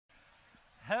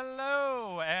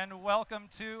welcome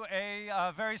to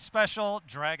a very special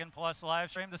Dragon Plus live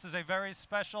stream. This is a very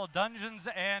special Dungeons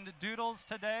and Doodles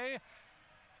today.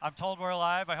 I'm told we're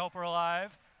alive. I hope we're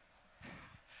alive.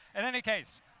 In any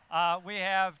case, we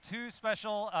have two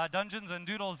special Dungeons and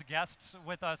Doodles guests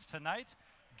with us tonight.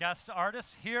 Guest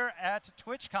artists here at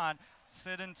TwitchCon.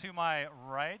 Sitting to my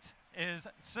right is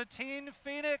Satine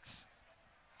Phoenix.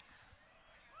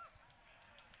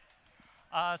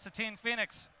 Satine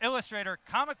Phoenix, illustrator,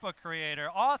 comic book creator,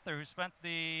 author who spent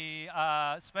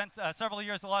several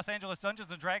years in the Los Angeles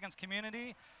Dungeons and Dragons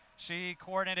community. She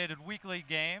coordinated weekly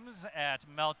games at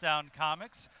Meltdown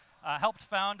Comics, helped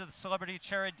found the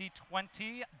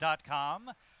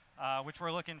CelebrityCharityD20.com, which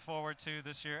we're looking forward to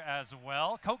this year as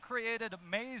well. Co-created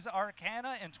Maze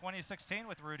Arcana in 2016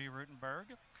 with Rudy Rutenberg.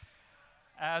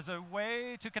 As a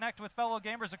way to connect with fellow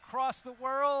gamers across the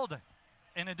world.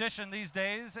 In addition, these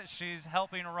days, she's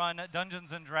helping run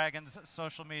Dungeons & Dragons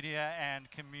social media and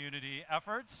community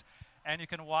efforts. And you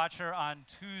can watch her on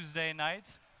Tuesday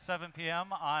nights, 7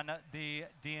 p.m. on the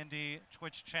D&D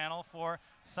Twitch channel for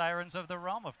Sirens of the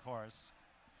Realm, of course.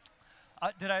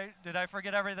 Did I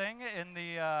forget everything in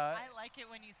the... I like it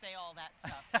when you say all that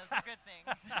stuff. Those are good things.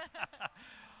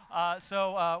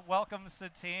 So welcome,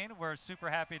 Satine. We're super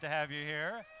happy to have you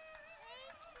here.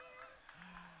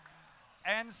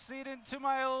 And seated to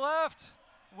my left,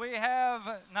 we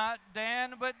have not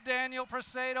Dan, but Daniel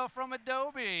Presedo from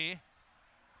Adobe.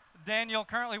 Daniel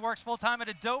currently works full-time at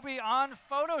Adobe on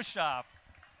Photoshop.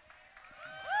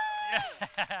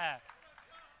 Yeah.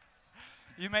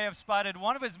 You may have spotted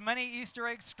one of his many Easter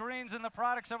egg screens in the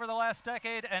products over the last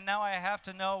decade, and now I have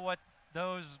to know what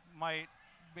those might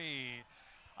be.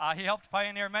 He helped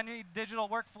pioneer many digital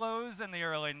workflows in the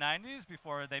early 90s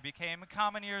before they became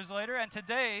common years later, and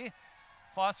today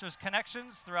fosters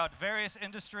connections throughout various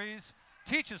industries,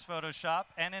 teaches Photoshop,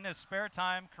 and in his spare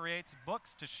time creates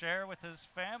books to share with his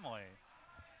family.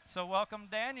 So welcome,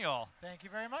 Daniel. Thank you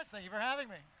very much. Thank you for having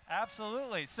me.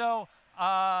 Absolutely. So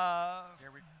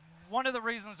one of the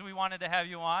reasons we wanted to have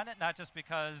you on, not just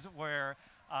because we're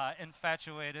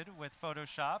infatuated with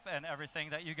Photoshop and everything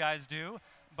that you guys do,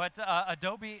 but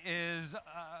Adobe is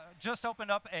just opened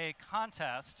up a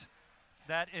contest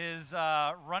that is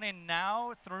running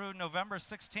now through November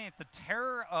 16th, the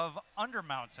Terror of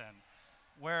Undermountain,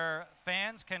 where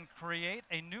fans can create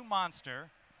a new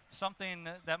monster, something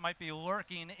that might be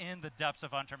lurking in the depths of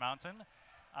Undermountain,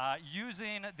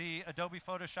 using the Adobe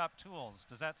Photoshop tools.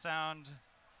 Does that sound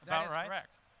about right? That is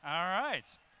correct. All right.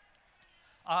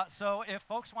 So if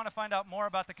folks want to find out more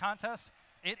about the contest,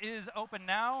 it is open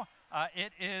now.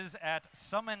 It is at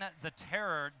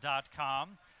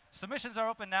summontheterror.com. Submissions are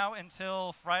open now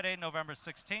until Friday, November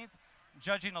 16th.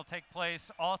 Judging will take place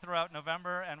all throughout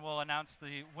November, and we'll announce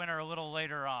the winner a little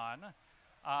later on.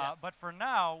 Yes. But for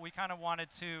now, we kind of wanted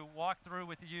to walk through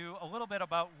with you a little bit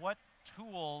about what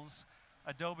tools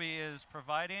Adobe is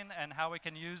providing and how we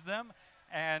can use them.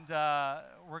 And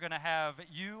we're going to have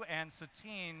you and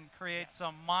Satine create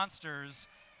some monsters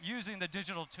using the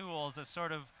digital tools as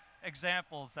sort of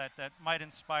examples that might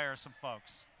inspire some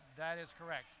folks. That is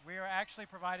correct. We are actually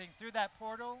providing through that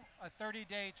portal a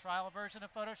 30-day trial version of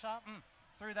Photoshop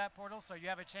through that portal, so you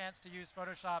have a chance to use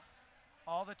Photoshop,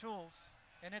 all the tools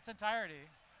in its entirety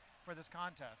for this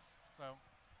contest. So,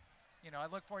 you know, I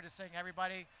look forward to seeing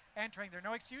everybody entering. There are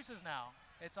no excuses now.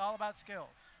 It's all about skills.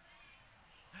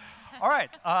 All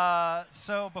right.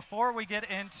 So before we get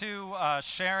into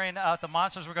sharing out the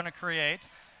monsters we're going to create,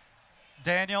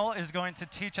 Daniel is going to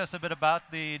teach us a bit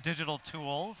about the digital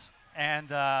tools. And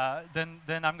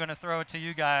then I'm going to throw it to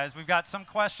you guys. We've got some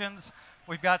questions.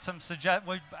 We've got some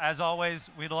as always,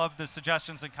 we love the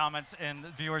suggestions and comments in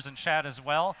viewers in chat as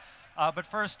well. But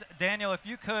first, Daniel, if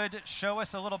you could show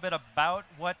us a little bit about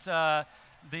what the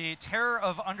Terror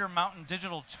of Undermountain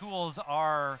digital tools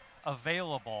are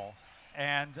available.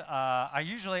 And I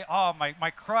usually,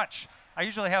 my crutch. I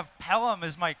usually have Pelham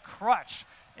as my crutch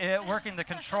working the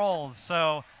controls.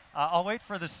 So I'll wait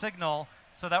for the signal,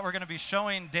 so that we're going to be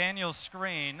showing Daniel's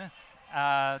screen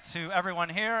to everyone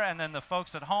here and then the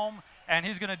folks at home. And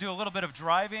he's going to do a little bit of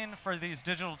driving for these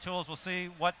digital tools. We'll see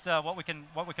what we can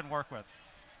work with.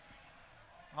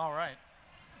 All right.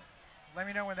 Let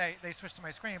me know when they switch to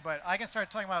my screen, but I can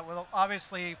start talking about, well,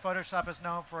 obviously Photoshop is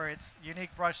known for its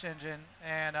unique brush engine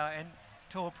and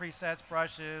tool presets,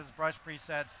 brushes, brush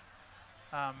presets.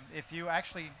 If you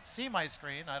actually see my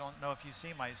screen, I don't know if you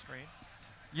see my screen.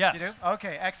 Yes. You do?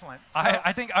 Okay, excellent. So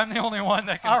I think I'm the only one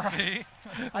that can see.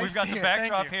 We've got the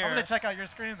backdrop here. I'm going to check out your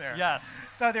screen there. Yes.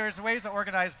 So there's ways to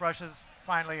organize brushes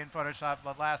finally in Photoshop,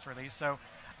 the last release. So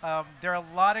There are a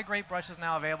lot of great brushes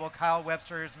now available. Kyle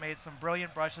Webster's made some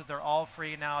brilliant brushes. They're all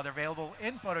free now. They're available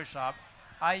in Photoshop.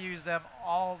 I use them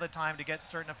all the time to get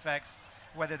certain effects,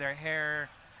 whether they're hair,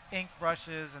 ink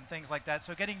brushes, and things like that.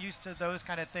 So getting used to those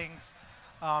kind of things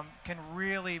can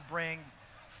really bring,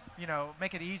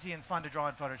 make it easy and fun to draw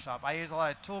in Photoshop. I use a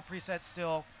lot of tool presets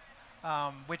still,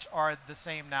 which are the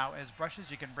same now as brushes.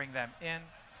 You can bring them in,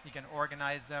 you can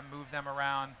organize them, move them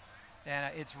around,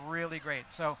 and it's really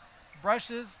great. So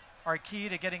brushes are key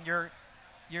to getting your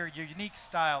unique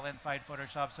style inside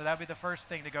Photoshop. So that would be the first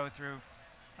thing to go through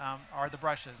are the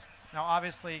brushes. Now,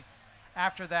 obviously,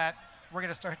 after that, we're going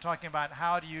to start talking about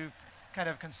how do you kind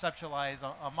of conceptualize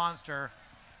a monster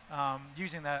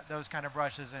using those kind of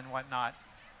brushes and whatnot.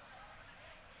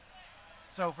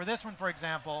 So for this one, for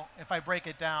example, if I break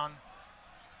it down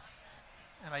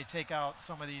and I take out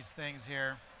some of these things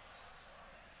here,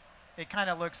 it kind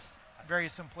of looks very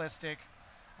simplistic.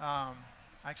 Actually,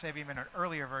 I have even an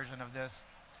earlier version of this.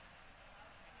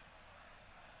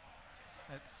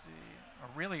 Let's see, a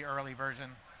really early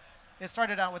version. It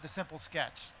started out with a simple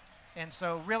sketch. And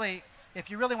so really, if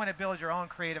you really want to build your own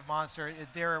creative monster,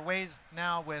 there are ways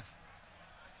now with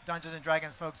Dungeons &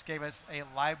 Dragons folks gave us a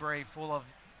library full of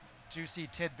juicy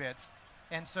tidbits.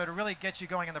 And so to really get you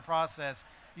going in the process,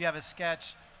 you have a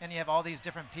sketch and you have all these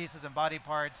different pieces and body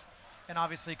parts. And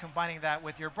obviously combining that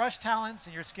with your brush talents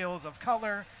and your skills of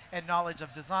color and knowledge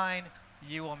of design,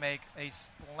 you will make a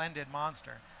splendid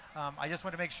monster. I just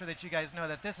want to make sure that you guys know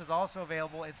that this is also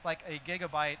available. It's like a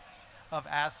gigabyte of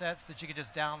assets that you can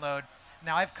just download.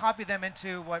 Now, I've copied them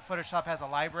into what Photoshop has a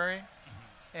library.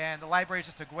 And the library is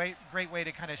just a great way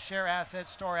to kind of share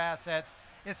assets, store assets.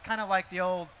 It's kind of like the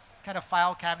old kind of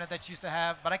file cabinet that you used to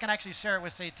have. But I can actually share it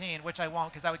with Satine, which I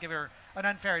won't because that would give her an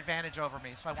unfair advantage over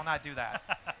me. So I will not do that.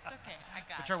 It's okay. I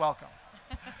got it. But you're welcome.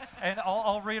 And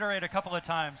I'll reiterate a couple of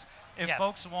times. If Yes.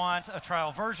 folks want a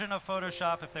trial version of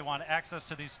Photoshop, if they want access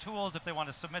to these tools, if they want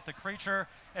to submit the creature,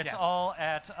 it's Yes. all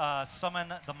at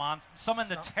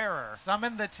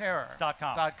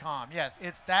summontheterror.com. Yes,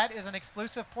 that is an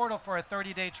exclusive portal for a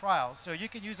 30-day trial. So you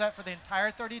can use that for the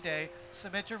entire 30-day,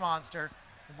 submit your monster,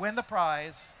 win the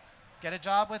prize, get a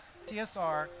job with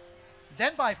TSR,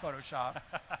 then buy Photoshop.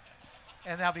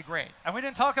 And that'll be great. And we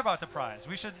didn't talk about the prize.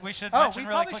 We should mention we really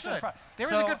probably quickly should. the prize. There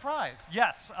was a good prize.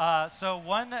 Yes. So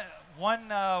one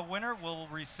winner will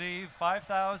receive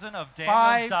 $5,000 of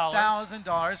Daniel's dollars.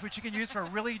 $5,000, which you can use for a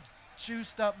really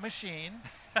juiced up machine.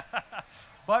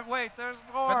 But wait, there's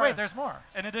more. But wait, there's more.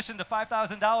 In addition to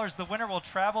 $5,000, the winner will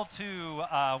travel to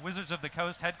Wizards of the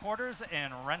Coast headquarters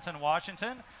in Renton,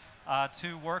 Washington,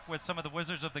 to work with some of the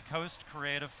Wizards of the Coast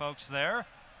creative folks there.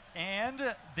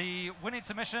 And the winning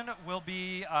submission will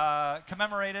be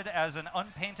commemorated as an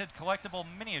unpainted collectible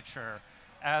miniature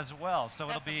as well. So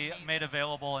That's it'll be amazing. made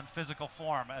available in physical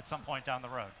form at some point down the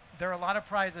road. There are a lot of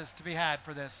prizes to be had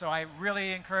for this, so I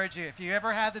really encourage you. If you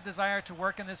ever had the desire to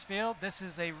work in this field, this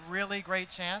is a really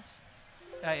great chance.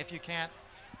 If you can't,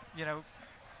 do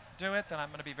it, then I'm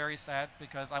going to be very sad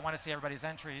because I want to see everybody's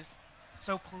entries.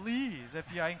 So please,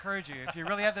 I encourage you, if you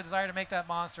really have the desire to make that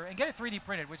monster and get it 3D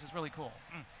printed, which is really cool.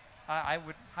 I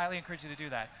would highly encourage you to do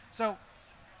that. So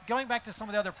going back to some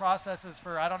of the other processes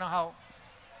for, I don't know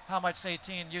how much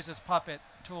Satine uses Puppet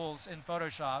tools in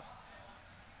Photoshop.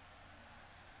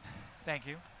 Thank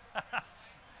you.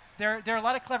 There are a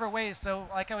lot of clever ways. So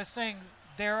like I was saying,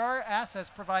 there are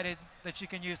assets provided that you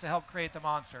can use to help create the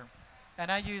monster. And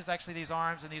I use actually these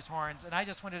arms and these horns. And I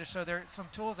just wanted to show there are some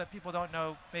tools that people don't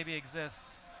know maybe exist,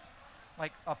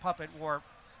 like a puppet warp.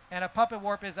 And a puppet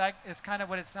warp is kind of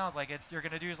what it sounds like. You're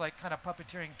going to use like kind of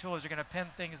puppeteering tools. You're going to pin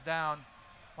things down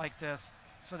like this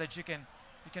so that you can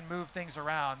move things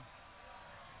around,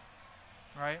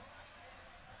 right?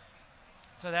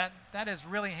 So that is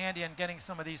really handy in getting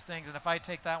some of these things. And if I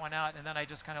take that one out and then I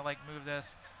just kind of like move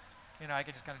this, I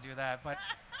could just kind of do that. But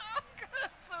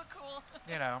That's so cool.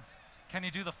 Can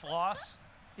you do the floss?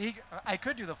 I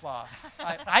could do the floss.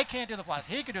 I can't do the floss.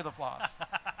 He could do the floss.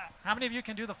 How many of you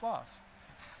can do the floss?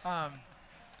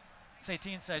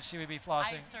 Satine said she would be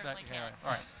flossing. I certainly can.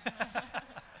 All right.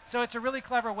 So it's a really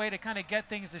clever way to kind of get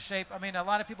things to shape. I mean, a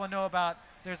lot of people know about,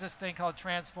 there's this thing called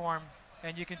transform,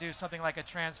 and you can do something like a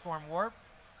transform warp,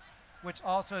 which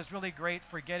also is really great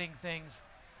for getting things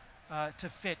to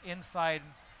fit inside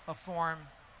a form,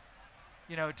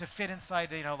 to fit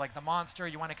inside, like the monster.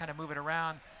 You want to kind of move it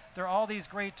around. There are all these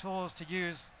great tools to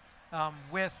use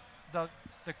with the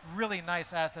really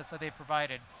nice assets that they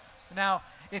provided. Now,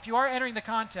 if you are entering the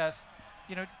contest,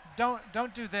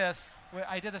 don't do this.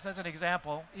 I did this as an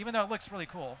example, even though it looks really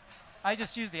cool. I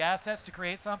just use the assets to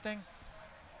create something.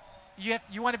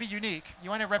 you want to be unique. You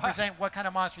want to represent what kind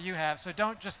of monster you have. So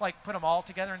don't just like put them all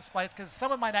together and splice, because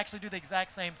someone might actually do the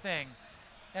exact same thing.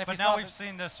 And if But you now saw we've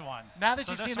seen this one. now that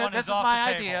So you've this seen one that, this is off my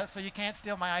the table. idea, so you can't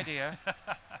steal my idea.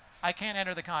 I can't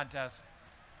enter the contest.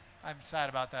 I'm sad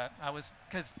about that.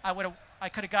 Because I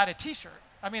could have got a T-shirt.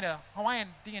 I mean a Hawaiian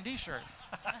D&D shirt,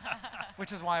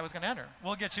 which is why I was going to enter.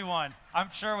 We'll get you one. I'm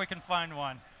sure we can find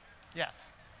one.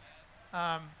 Yes.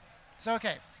 So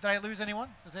okay, did I lose anyone?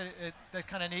 That's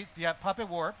kind of neat. You got Puppet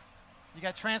Warp. You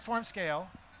got Transform Scale.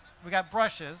 We got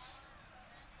brushes.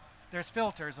 There's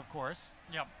filters, of course.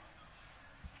 Yep.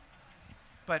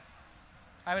 But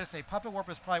I would say Puppet Warp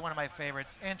is probably one of my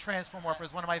favorites, and Transform Warp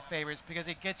is one of my favorites because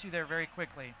it gets you there very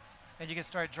quickly, and you can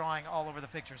start drawing all over the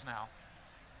pictures now.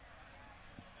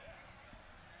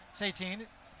 Satine,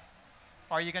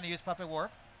 are you going to use Puppet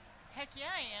Warp? Heck yeah,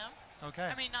 I am. Okay.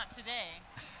 I mean, not today.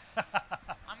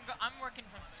 I'm working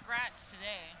from scratch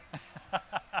today.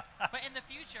 But in the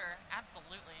future,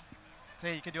 absolutely. So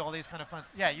you could do all these kind of fun.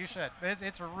 Yeah, you should.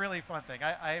 It's a really fun thing.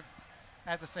 I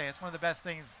have to say, it's one of the best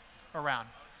things around.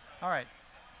 All right.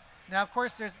 Now, of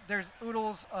course, there's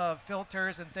oodles of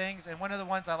filters and things, and one of the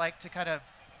ones I like to kind of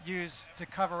use to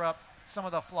cover up some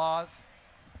of the flaws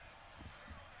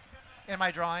in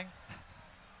my drawing.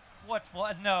 What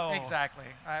flaw? No. Exactly.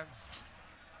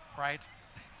 Right.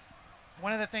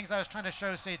 One of the things I was trying to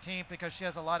show Satine, because she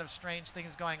has a lot of strange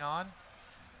things going on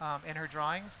in her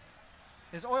drawings,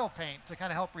 is oil paint to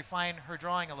kind of help refine her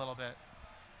drawing a little bit.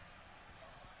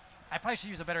 I probably should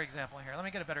use a better example here. Let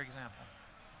me get a better example.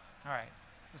 All right.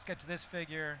 Let's get to this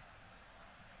figure.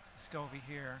 Let's go over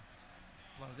here.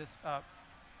 Blow this up.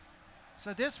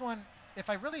 So this one, if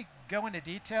I really go into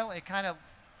detail, it kind of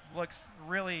looks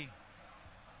really...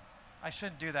 I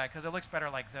shouldn't do that because it looks better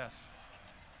like this.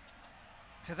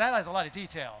 Because that has a lot of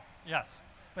detail. Yes.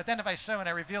 But then if I show and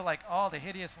I reveal like all the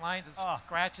hideous lines and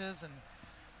scratches and...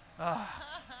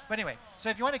 But anyway, so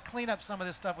if you want to clean up some of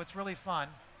this stuff, what's really fun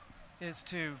is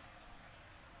to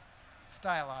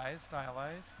stylize,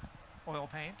 oil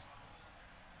paint.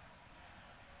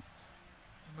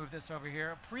 Move this over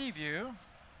here, preview.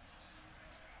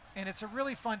 And it's a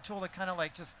really fun tool to kind of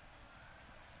like just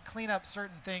clean up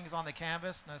certain things on the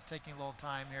canvas. And that's taking a little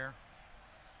time here.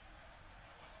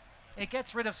 It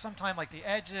gets rid of sometimes like the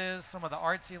edges, some of the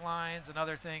artsy lines and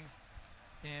other things.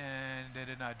 And it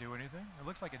did not do anything. It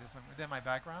looks like it did my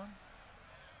background.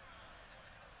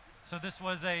 So this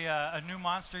was a new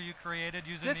monster you created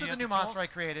using This was a new monster I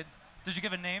created. Did you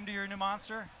give a name to your new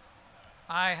monster?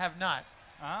 I have not.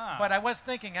 Ah. But I was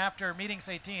thinking after meeting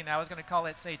Satine, I was going to call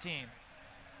it Satine.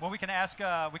 Well, we can ask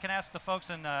the folks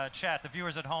in chat, the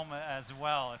viewers at home as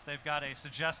well, if they've got a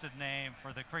suggested name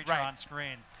for the creature on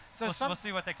screen. So we'll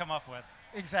see what they come up with.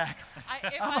 Exactly.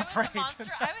 If I was a monster,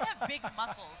 I would have big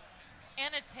muscles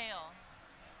and a tail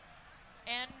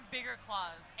and bigger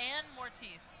claws and more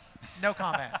teeth. No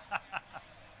comment.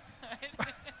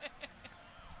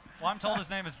 Well, I'm told his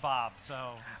name is Bob,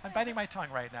 so. I'm biting my tongue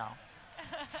right now.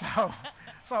 So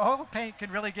oil paint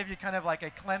can really give you kind of like a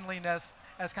cleanliness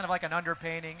as kind of like an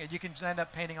underpainting, and you can end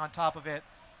up painting on top of it,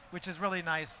 which is really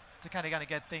nice to kind of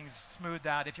get things smoothed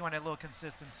out. If you want a little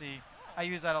consistency, I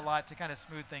use that a lot to kind of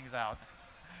smooth things out.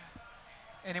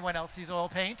 Anyone else use oil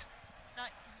paint?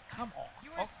 Come on.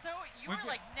 You are you are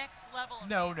like next level.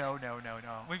 No.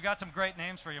 We've got some great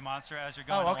names for you, Monster, as you're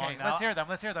going along now. now.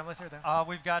 Let's hear them.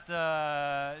 We've got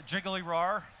Jiggly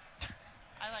Roar.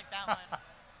 I like that one.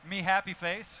 Me Happy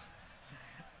Face.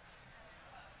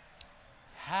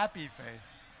 Happy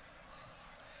Face.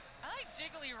 I like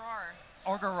Jiggly Roar.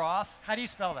 Orgoroth. How do you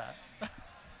spell that? Is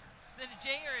it a J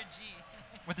or a G?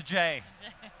 With a J.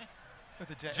 With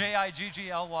a J. Jiggly.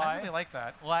 I really like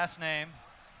that. Last name,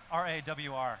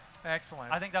 Rawr.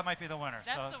 Excellent. I think that might be the winner.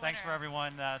 That's so the thanks for winner.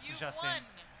 everyone suggesting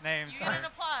names. You get an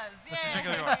applause. Mr. Yay.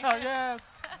 Jiggly Roar. Oh, yes.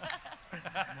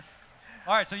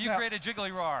 All right, so you created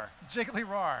Jiggly Roar. Jiggly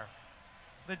Roar.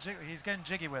 He's getting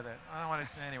jiggy with it. I don't want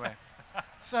to, anyway.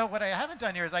 So what I haven't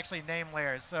done here is actually name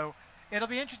layers. So it'll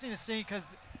be interesting to see, because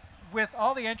with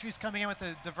all the entries coming in with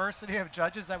the diversity of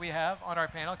judges that we have on our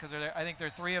panel, because I think there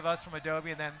are 3 of us from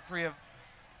Adobe and then 3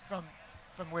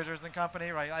 from Wizards and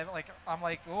Company, right? I'm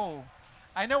like, oh,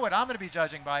 I know what I'm going to be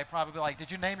judging by. Probably like,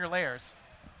 did you name your layers?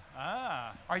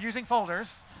 Ah. Are you using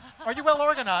folders? Are you well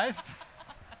organized?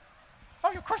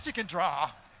 Oh, of course you can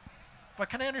draw. But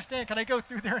can I understand? Can I go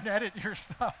through there and edit your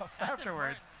stuff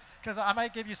afterwards? Because I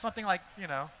might give you something like,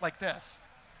 like this.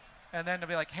 And then it'll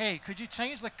be like, hey, could you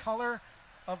change the color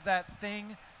of that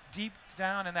thing deep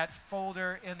down in that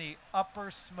folder in the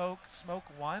upper smoke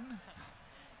 1?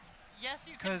 Yes,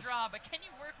 you can draw, but can you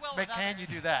work well But with can others? you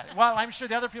do that? Well, I'm sure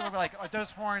the other people will be like, oh,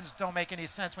 those horns don't make any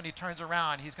sense when he turns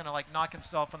around. He's going to like knock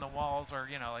himself on the walls, or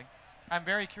like. I'm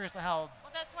very curious of how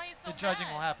Well, that's why he's so the judging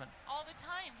mad will happen. all the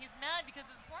time. He's mad because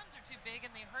his horns are too big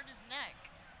and they hurt his neck.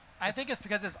 I think it's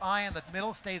because his eye in the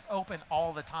middle stays open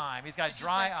all the time. He's got It's just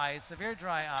dry like- eye, severe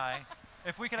dry eye.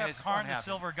 If we could And have it's just Karn the unhappy.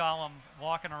 Silver Golem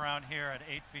walking around here at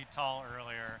 8 feet tall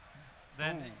earlier,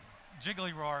 then Ooh.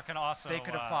 Jiggly Roar can also They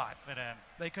could have fought. fit in.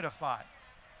 They could have fought.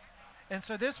 And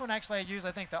so this one actually I use,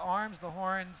 I think, the arms, the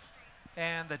horns,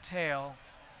 and the tail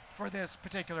for this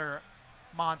particular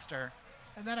monster.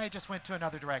 And then I just went to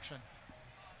another direction.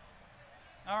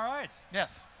 All right.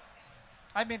 Yes.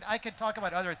 I mean, I could talk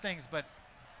about other things, but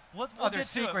We'll other get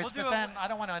to it. secrets, We'll but do then I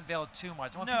don't want to unveil too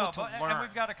much. I want no, people but, to learn. and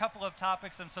we've got a couple of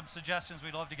topics and some suggestions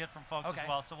we'd love to get from folks Okay. as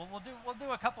well. So we'll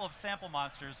do a couple of sample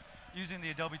monsters using the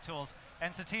Adobe tools.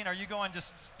 And Satine, are you going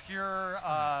just pure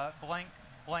blank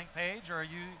page, or are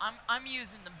you? I'm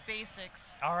using the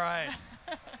basics. All right.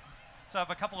 So I have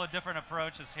a couple of different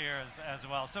approaches here as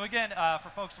well. So again, for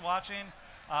folks watching,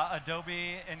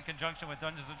 Adobe in conjunction with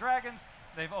Dungeons & Dragons,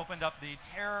 they've opened up the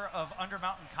Terror of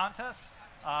Undermountain contest.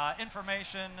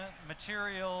 Information,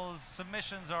 materials,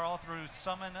 submissions are all through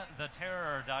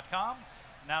summontheterror.com.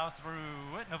 Now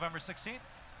through November 16th,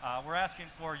 we're asking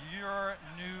for your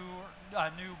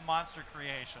new monster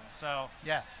creation. So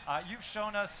Yes. you've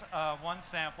shown us one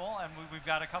sample, and we've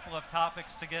got a couple of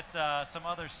topics to get some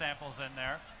other samples in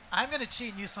there. I'm going to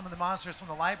cheat and use some of the monsters from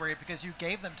the library because you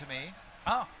gave them to me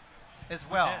Oh, as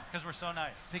well. because we're so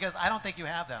nice. Because I don't think you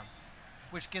have them,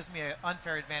 which gives me an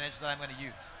unfair advantage that I'm going to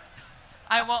use.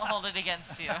 I won't hold it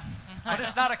against you. But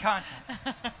it's not a contest.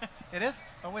 It is?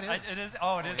 Oh, it is. It is.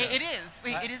 Oh, it is. It is.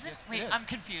 Wait, it isn't? It Wait, is. I'm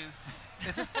confused.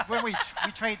 Is this when we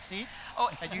trade seats? Oh,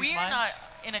 and use we are mine? not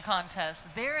in a contest.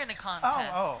 They're in a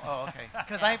contest. Oh, okay.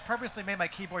 Because I purposely made my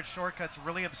keyboard shortcuts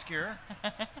really obscure.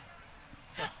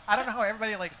 So I don't know how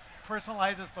everybody like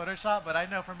personalizes Photoshop, but I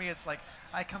know for me it's like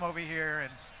I come over here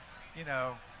and,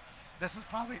 this is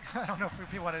probably, I don't know if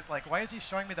people want to, like, why is he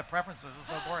showing me the preferences? It's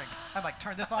so boring. I'm like,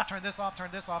 turn this off, turn this off, turn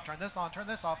this off, turn this on, turn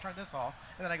this off, turn this off.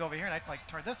 And then I go over here and I like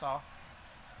turn this off.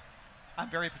 I'm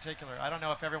very particular. I don't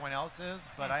know if everyone else is,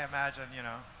 but I imagine,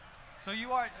 So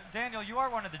you are, Daniel, you are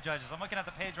one of the judges. I'm looking at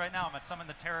the page right now. I'm at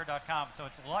summontheterror.com. So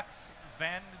it's Lux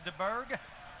Van de Berg,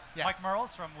 Yes. Mike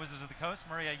Merles from Wizards of the Coast,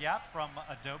 Maria Yap from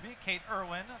Adobe, Kate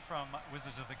Irwin from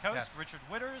Wizards of the Coast, Yes. Richard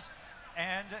Witters,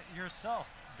 and yourself,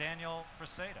 Daniel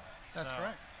Preseda. That's So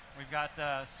correct. We've got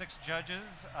 6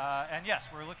 judges, and yes,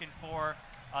 we're looking for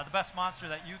the best monster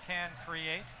that you can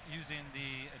create using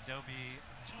the Adobe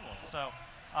tool. So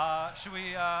should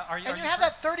we, And you have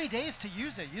that 30 days to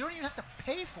use it. You don't even have to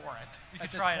pay for it. You can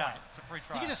at this try it point. out. It's a free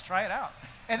trial. You can just try it out.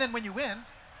 And then when you win,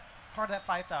 part of that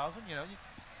 5,000, you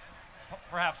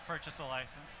Perhaps purchase a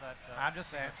license. That I'm just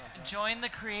saying. Join the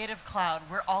creative cloud.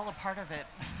 We're all a part of it.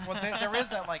 Well, there is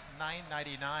that like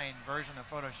 $9.99 version of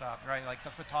Photoshop, right? Like the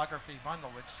photography bundle,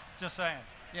 which, Just saying.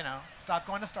 stop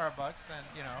going to Starbucks and,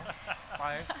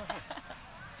 buy.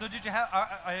 So did you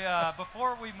have,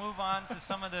 before we move on to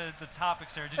some of the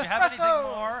topics here, did you have anything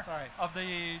Espresso! more Sorry. of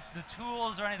the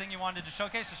tools or anything you wanted to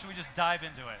showcase, or should we just dive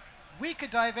into it? We could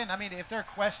dive in. I mean, if there are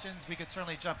questions, we could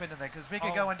certainly jump into that because we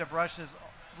could Oh. go into brushes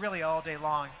really all day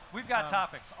long. We've got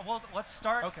topics. Well, let's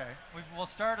start. Okay. We'll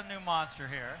start a new monster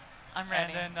here. I'm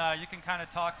ready. And then you can kind of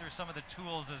talk through some of the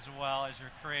tools as well as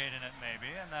you're creating it,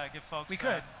 maybe, and give folks. We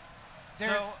could. So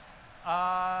There's.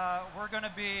 we're going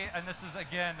to be, and this is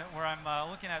again where I'm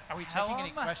looking at. Are we taking any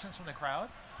Pelham. questions from the crowd?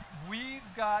 We've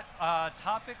got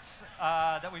topics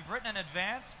that we've written in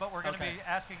advance, but we're going to Okay. be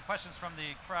asking questions from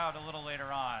the crowd a little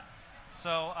later on.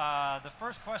 So the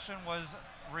first question was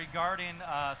regarding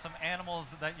some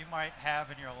animals that you might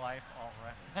have in your life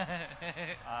already.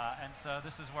 And so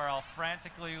this is where I'll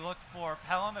frantically look for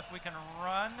Pelham if we can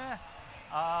run.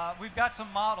 We've got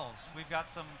some models. We've got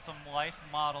some life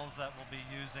models that we'll be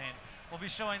using. We'll be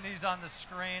showing these on the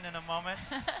screen in a moment,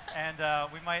 and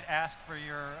we might ask for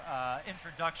your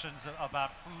introductions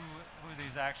about who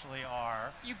these actually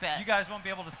are. You bet. You guys won't be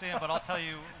able to see them, but I'll tell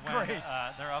you when Great.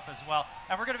 they're up as well.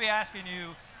 And we're going to be asking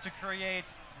you to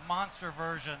create monster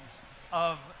versions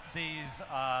of these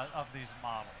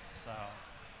models. So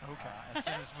as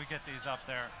soon as we get these up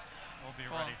there, we'll be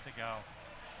ready to go.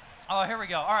 Oh, here we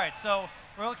go. All right, so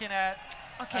we're looking at.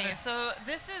 Okay, so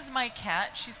this is my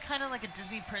cat. She's kind of like a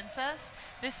Disney princess.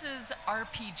 This is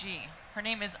RPG. Her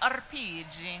name is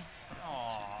RPG.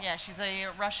 Aw. Yeah, she's a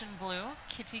Russian blue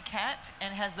kitty cat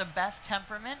and has the best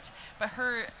temperament. But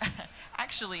her,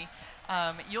 actually,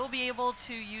 you'll be able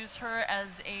to use her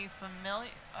as a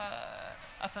familiar,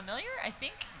 I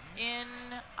think. in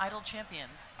Idle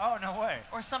Champions. Oh, no way.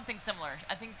 Or something similar.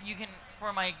 I think you can,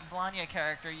 for my Vlania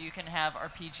character, you can have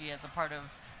RPG as a part of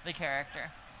the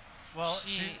character. Well,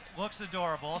 she looks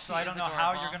adorable, so I don't know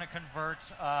how you're going to convert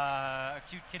a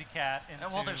cute kitty cat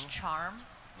into... Well, there's charm.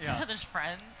 Yes. There's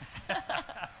friends.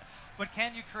 But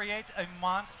can you create a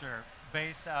monster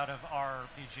based out of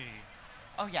RPG?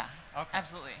 Oh, yeah. Okay.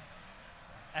 Absolutely.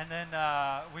 And then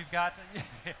we've got...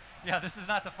 yeah, this is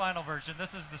not the final version.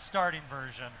 This is the starting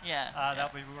version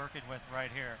that we'll be working with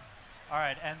right here. All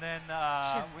right, and then... she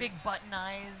has big button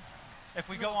eyes. If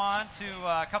we go on to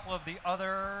a couple of the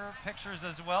other pictures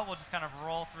as well, we'll just kind of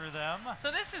roll through them.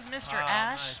 So this is Mr.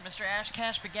 Ash, nice. Mr. Ash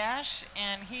Cash Bagash,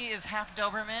 and he is half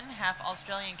Doberman, half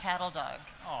Australian cattle dog.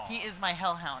 Aww. He is my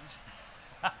hellhound.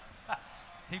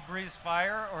 He breathes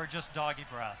fire or just doggy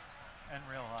breath in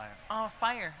real life? Oh,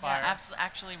 fire. Yeah,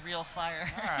 actually real fire.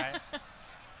 All right.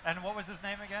 And what was his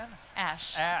name again?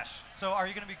 Ash. Ash. So are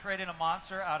you going to be creating a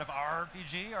monster out of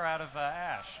RPG or out of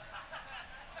Ash?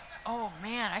 Oh,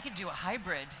 man, I could do a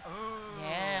hybrid. Ooh.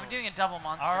 Yeah, I'm doing a double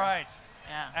monster. All right.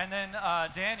 Yeah. And then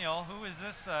Daniel, who is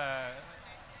this?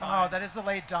 Oh, that is the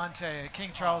late Dante,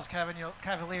 King Charles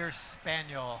Cavalier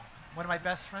Spaniel. One of my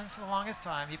best friends for the longest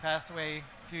time. He passed away a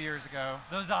few years ago.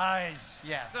 Those eyes.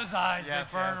 Yes. Those eyes, yes,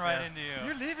 they burn right into you.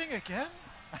 You're leaving again?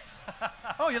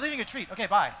 Oh, you're leaving a treat. Okay,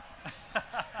 bye.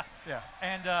 Yeah.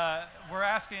 And we're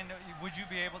asking, would you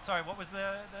be able, sorry, what was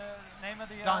the name of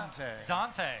the? Dante.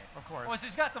 Dante. Of course. Well,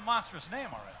 he's got the monstrous name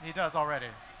already. He does already.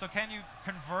 So can you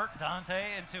convert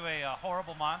Dante into a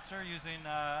horrible monster using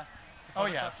the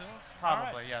Photoshop yes. tools?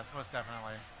 Probably, right. Yes, most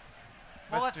definitely.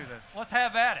 Well, let's do this. Let's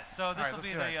have at it. So this right, will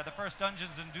be the first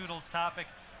Dungeons and Doodles topic.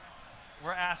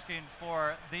 We're asking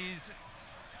for these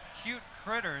cute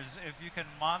critters, if you can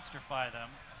monsterify them.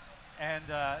 And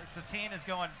Satine is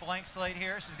going blank slate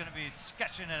here. She's going to be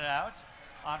sketching it out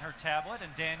on her tablet.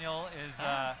 And Daniel is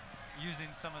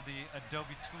using some of the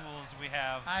Adobe tools we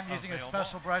have I'm using available. a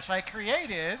special brush I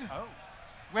created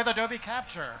with Adobe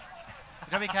Capture.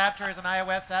 Adobe Capture is an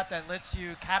iOS app that lets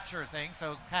you capture things.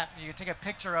 So you can take a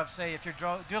picture of, say, if you're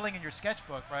doodling in your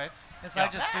sketchbook, right? And so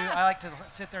I like to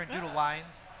sit there and doodle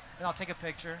lines. Then I'll take a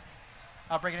picture.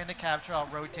 I'll bring it into Capture. I'll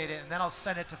rotate it. And then I'll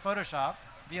send it to Photoshop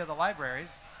via the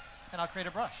libraries. And I'll create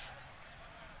a brush.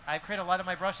 I create a lot of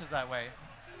my brushes that way.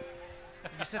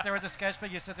 You sit there with the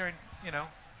sketchbook, you sit there and, you know,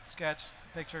 sketch,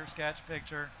 picture,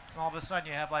 and all of a sudden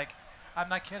you have like, I'm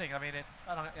not kidding. I mean,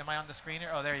 I don't know, am I on the screen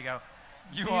here? Oh, there you go.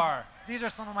 You are. These are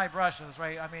some of my brushes,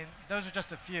 right? I mean, those are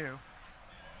just a few.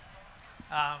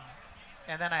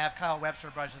 And then I have Kyle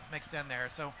Webster brushes mixed in there.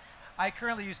 So I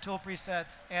currently use tool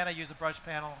presets and I use a brush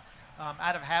panel.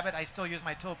 Out of habit, I still use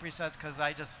my tool presets because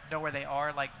I just know where they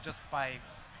are, like just by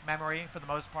memory for the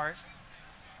most part,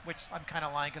 which I'm kind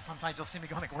of lying because sometimes you'll see me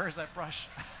going like, where's that brush?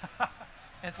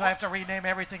 And so I have to rename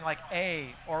everything like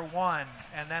A or 1,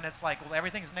 and then it's like, well,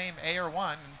 everything's named A or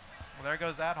 1, and well, there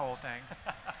goes that whole thing.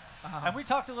 And we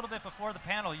talked a little bit before the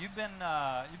panel. You've been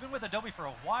with Adobe for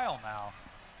a while now.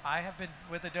 I have been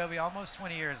with Adobe almost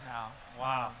 20 years now.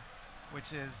 Wow. Which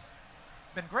has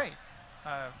been great.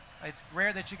 It's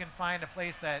rare that you can find a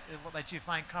place that you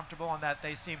find comfortable and that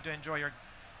they seem to enjoy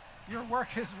your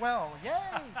work as well.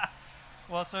 Yay!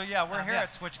 Well, so yeah, we're here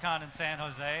at TwitchCon in San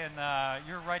Jose, and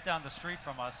you're right down the street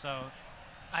from us, so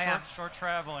short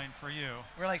traveling for you.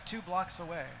 We're like 2 blocks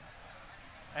away.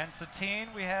 And Satine,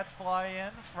 we had fly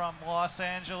in from Los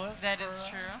Angeles. That is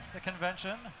true. The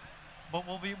convention, but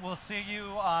we'll see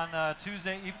you on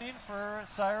Tuesday evening for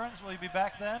Sirens. Will you be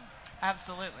back then?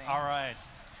 Absolutely. All right.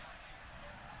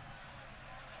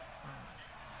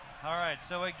 All right.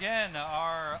 So again,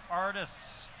 our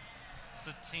artists,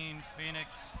 Satine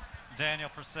Phoenix, Daniel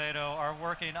Presedo, are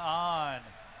working on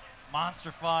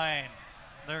monsterfying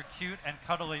their cute and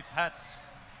cuddly pets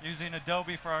using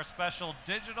Adobe for our special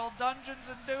digital Dungeons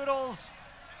and Doodles.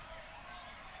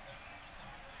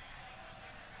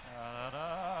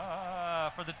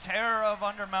 For the Terror of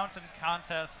Undermountain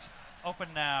contest, open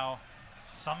now,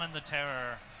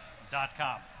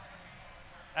 summontheterror.com.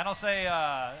 And I'll say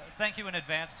thank you in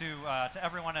advance to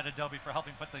everyone at Adobe for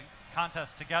helping put the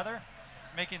contest together,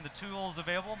 making the tools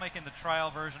available, making the trial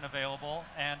version available,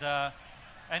 and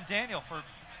Daniel for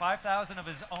 5,000 of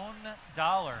his own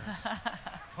dollars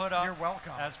put up You're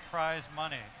welcome. as prize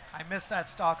money. I missed that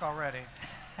stock already.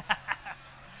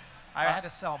 I had to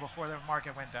sell before the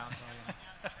market went down.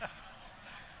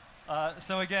 So,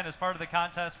 so again, as part of the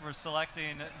contest, we're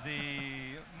selecting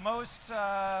the most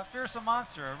fearsome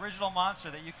monster, original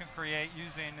monster that you can create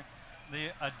using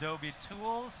the Adobe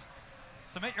tools.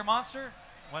 Submit your monster.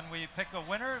 When we pick a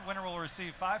winner, winner will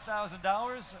receive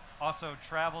 $5,000. Also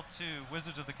travel to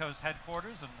Wizards of the Coast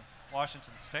headquarters and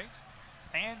Washington State.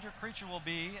 And your creature will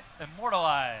be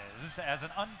immortalized as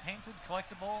an unpainted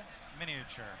collectible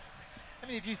miniature. I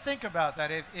mean, if you think about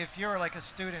that, if you're like a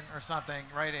student or something,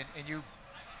 right, and you're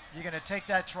going to take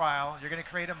that trial, you're going to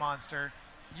create a monster,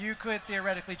 you could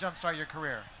theoretically jumpstart your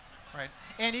career, right?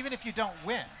 And even if you don't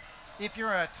win, if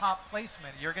you're a top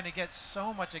placement, you're going to get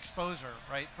so much exposure,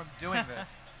 right, from doing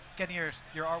this, getting your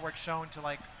artwork shown to,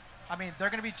 like, I mean, they're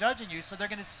going to be judging you, so they're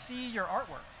going to see your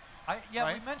artwork. Yeah,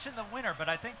 right? we mentioned the winner, but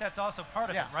I think that's also part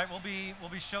of it, right? We'll be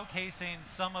showcasing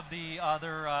some of the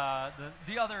other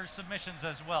other submissions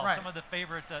as well. Right. Some of the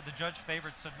judge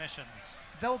favorite submissions.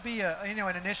 There'll be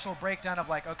an initial breakdown of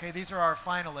like, okay, these are our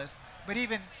finalists. But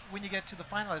even when you get to the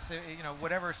finalists,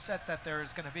 whatever set that there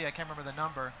is going to be, I can't remember the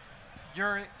number,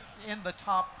 you're in the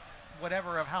top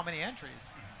whatever of how many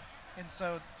entries. And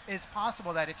so it's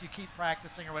possible that if you keep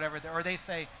practicing or whatever, or they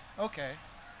say, okay,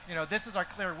 this is our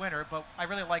clear winner, but I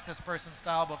really like this person's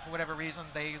style, but for whatever reason,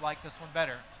 they like this one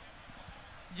better.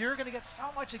 You're going to get so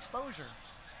much exposure.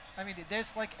 I mean,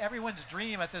 there's like everyone's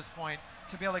dream at this point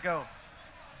to be able to go,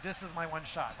 this is my one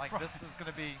shot. Like, right. This is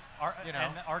going to be,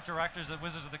 And art directors at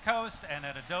Wizards of the Coast and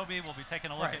at Adobe will be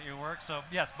taking a look at your work. So,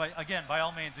 yes, again, by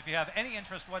all means, if you have any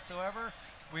interest whatsoever,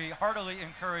 we heartily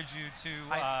encourage you to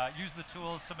use the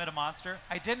tools, submit a monster.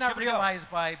 I did not realize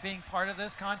by being part of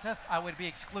this contest, I would be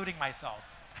excluding myself.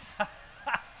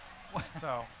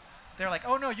 So they're like,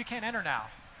 oh, no, you can't enter now.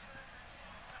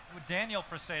 Daniel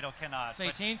Presato cannot.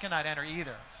 Satine cannot enter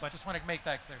either. But just want to make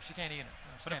that clear. She can't either.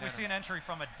 But if we see an entry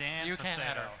from a Dan you Presato, can't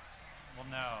enter. Well,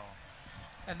 no.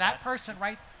 And that person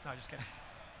no, just kidding.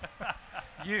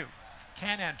 You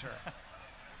can enter.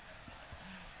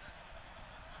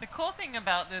 The cool thing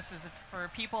about this is for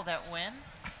people that win,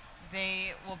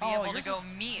 they will be able to go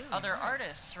meet really other nice.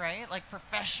 artists, right? Like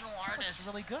professional artists. It's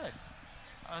really good.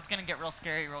 Oh, it's going to get real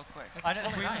scary real quick.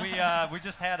 Really nice. We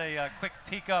just had a quick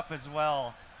peek up as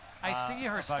well. I see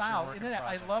her style. I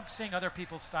project. love seeing other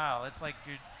people's style. It's like,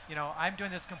 I'm doing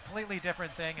this completely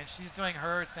different thing, and she's doing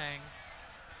her thing,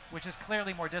 which is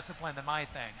clearly more disciplined than my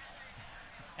thing.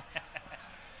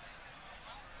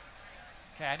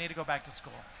 Okay, I need to go back to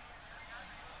school.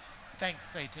 Thanks,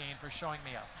 Satine, for showing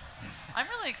me up. I'm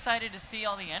really excited to see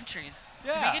all the entries.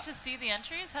 Yeah. Do we get to see the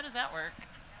entries? How does that work?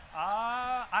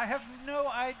 I have no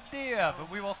idea, but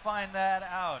we will find that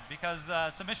out because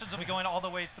submissions will be going all the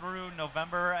way through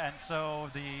November, and so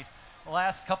the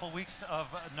last couple weeks of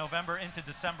November into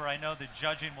December, I know the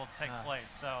judging will take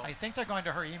place. So I think they're going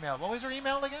to her email. What was her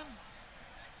email again?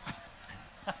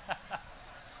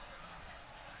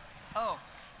 Oh,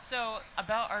 so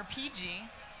about RPG.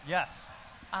 Yes.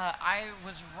 I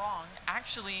was wrong.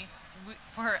 Actually,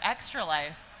 for Extra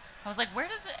Life, I was like, where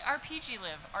does RPG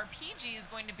live? RPG is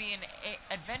going to be an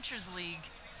Adventures League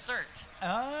cert.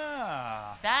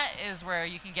 Ah. That is where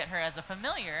you can get her as a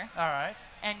familiar. All right.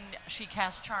 And she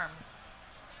casts Charm.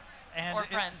 And or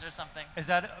Friends or something. Is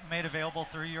that made available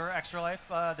through your Extra Life,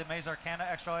 the Maze Arcana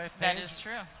Extra Life page? That is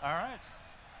true. All right.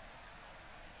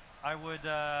 I would,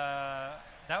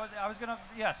 I was gonna,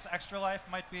 yes, Extra Life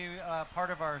might be part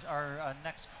of our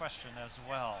next question as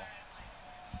well.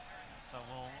 So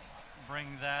we'll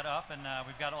bring that up, and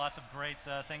we've got lots of great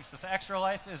things to say. Extra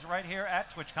Life is right here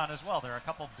at TwitchCon as well. There are a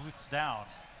couple booths down.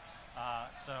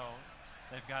 So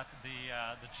they've got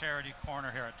the charity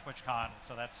corner here at TwitchCon,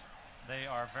 so they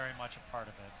are very much a part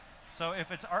of it. So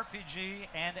if it's RPG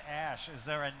and Ash, is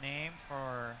there a name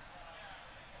for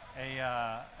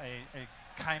a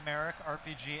chimeric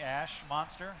RPG Ash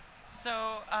monster?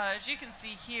 So as you can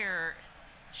see here,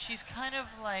 she's kind of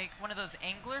like one of those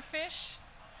anglerfish.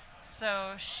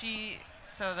 So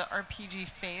the RPG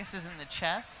face is in the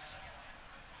chest,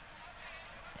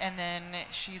 and then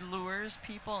she lures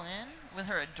people in with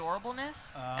her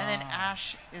adorableness, and then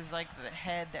Ash is like the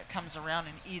head that comes around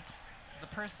and eats the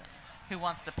person who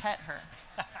wants to pet her.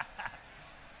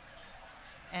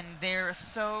 And they're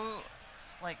so,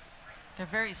 like, they're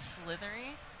very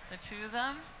slithery, the two of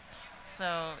them.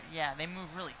 So yeah, they move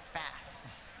really fast,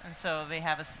 and so they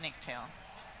have a snake tail.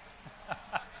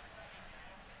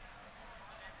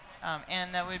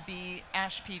 And that would be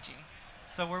Ash PG.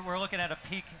 So we're looking at a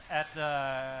peek at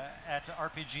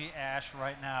RPG Ash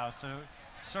right now. So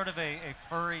sort of a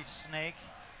furry snake,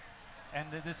 and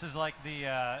this is like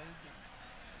the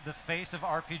face of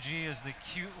RPG is the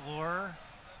cute lure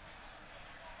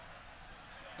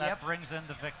that brings in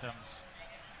the victims.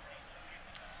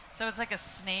 So it's like a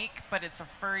snake, but it's a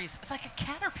furry. It's like a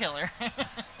caterpillar,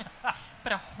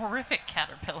 but a horrific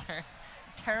caterpillar,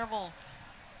 terrible,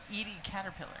 eaty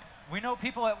caterpillar. We know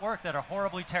people at work that are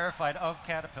horribly terrified of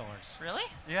caterpillars. Really?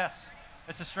 Yes.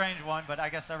 It's a strange one, but I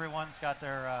guess everyone's got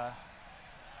their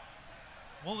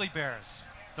Woolly bears.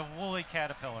 The woolly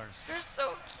caterpillars. They're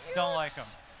so cute. Don't like them.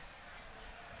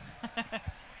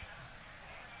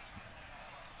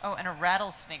 Oh, and a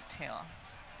rattlesnake tail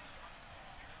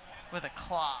with a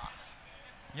claw.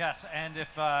 Yes, and if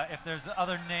there's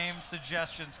other name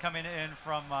suggestions coming in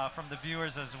from the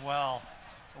viewers as well,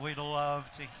 we'd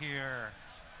love to hear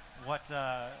what's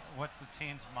the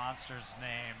teen's monster's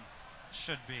name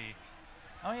should be.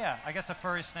 Oh yeah, I guess a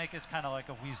furry snake is kind of like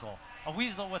a weasel. A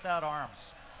weasel without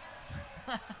arms.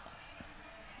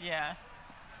 Yeah.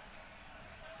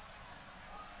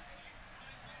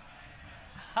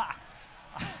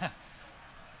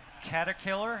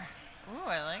 Caterkiller? Ooh,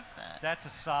 I like that. That's a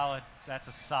solid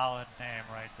name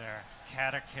right there.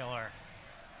 Caterkiller.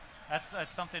 That's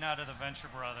something out of the Venture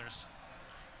Brothers.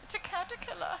 It's a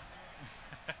caterpillar.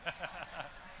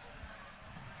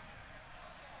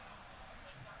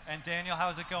 And Daniel,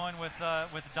 how's it going with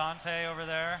Dante over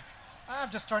there? I'm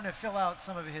just starting to fill out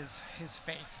some of his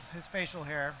face, his facial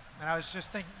hair. And I was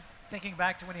just thinking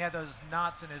back to when he had those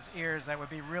knots in his ears. That would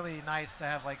be really nice to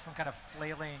have like some kind of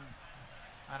flailing,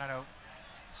 I don't know,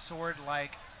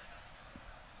 sword-like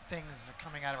things are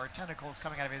coming out of, or tentacles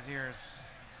coming out of his ears.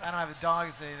 I don't have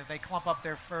dogs, they clump up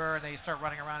their fur and they start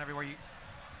running around everywhere.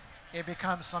 It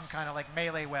becomes some kind of like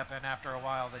melee weapon after a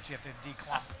while that you have to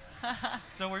declump.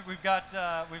 So we've got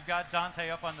Dante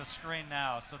up on the screen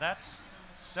now. So that's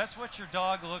what your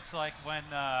dog looks like when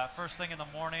first thing in the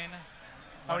morning.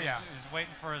 Oh yeah. He's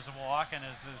waiting for his walk and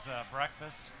his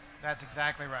breakfast. That's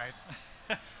exactly right.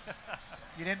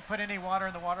 You didn't put any water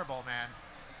in the water bowl, man.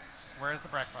 Where's the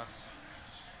breakfast?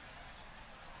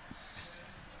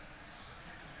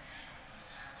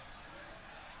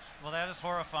 Well, that is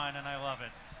horrifying, and I love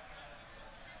it.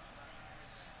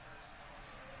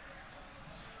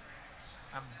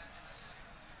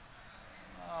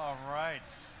 All right.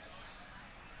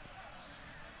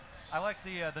 I like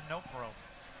the nope rope.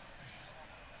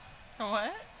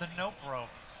 What? The nope rope.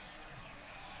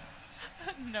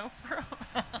 No, bro.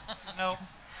 Nope.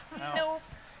 No. Nope.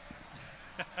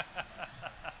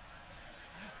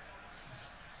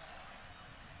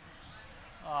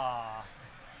 Ah.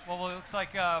 Well, it looks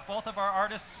like both of our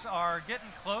artists are getting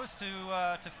close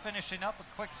to finishing up a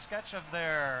quick sketch of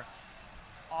their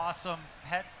awesome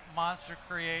pet monster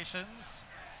creations,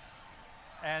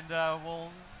 and we'll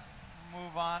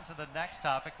move on to the next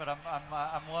topic. But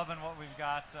I'm loving what we've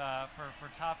got for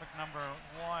topic number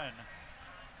 1.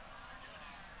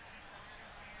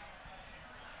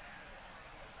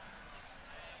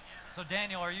 So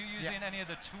Daniel, are you using Yes. any of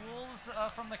the tools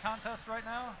from the contest right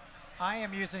now? I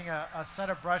am using a set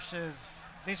of brushes.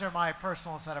 These are my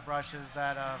personal set of brushes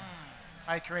that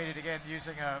I created, again,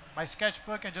 using my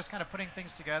sketchbook and just kind of putting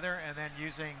things together, and then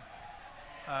using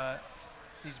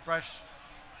these brush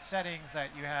settings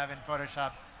that you have in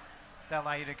Photoshop that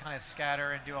allow you to kind of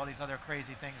scatter and do all these other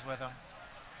crazy things with them.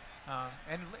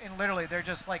 And literally, they're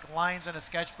just like lines in a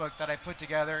sketchbook that I put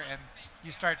together, and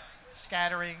you start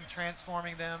scattering,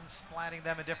 transforming them, splatting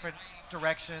them in different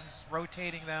directions,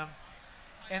 rotating them.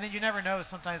 And then you never know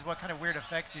sometimes what kind of weird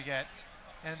effects you get.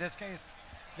 And in this case,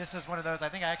 this is one of those. I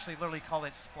think I actually literally call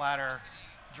it splatter,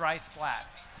 dry splat.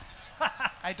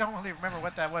 I don't really remember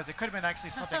what that was. It could have been actually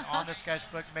something on the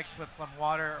sketchbook mixed with some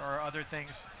water or other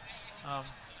things. I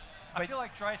feel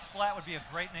like dry splat would be a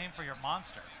great name for your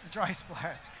monster. Dry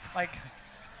splat. Like,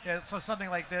 yeah, so something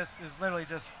like this is literally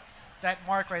just, that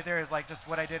mark right there is like just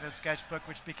what I did in a sketchbook,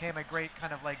 which became a great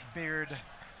kind of like beard,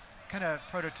 kind of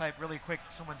prototype really quick,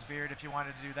 someone's beard if you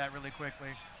wanted to do that really quickly.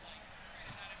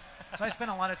 So I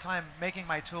spent a lot of time making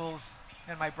my tools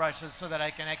and my brushes so that I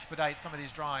can expedite some of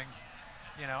these drawings.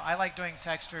 You know, I like doing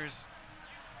textures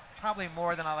probably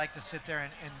more than I like to sit there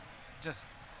and just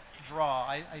draw.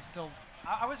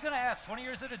 I was going to ask, 20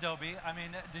 years at Adobe. I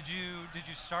mean, did you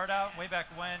start out way back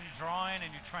when drawing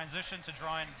and you transitioned to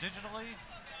drawing digitally?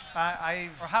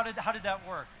 Or how did that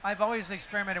work? I've always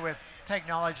experimented with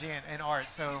technology and art.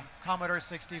 So Commodore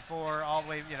 64, all the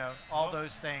way, you know, all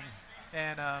those things.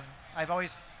 And I've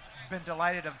always been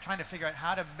delighted of trying to figure out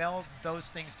how to meld those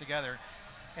things together.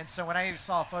 And so when I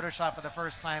saw Photoshop for the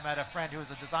first time at a friend who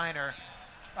was a designer,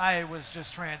 I was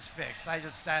just transfixed. I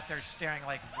just sat there staring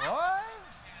like, what?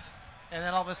 And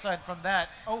then all of a sudden from that,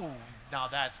 oh, now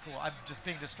that's cool. I'm just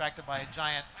being distracted by a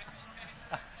giant.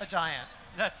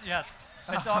 That's, yes.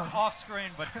 It's off screen,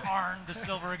 but Karn, the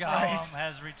silver golem,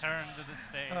 has returned to the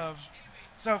stage.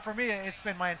 So for me, it's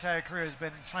been my entire career has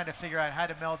been trying to figure out how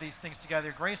to meld these things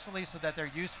together gracefully so that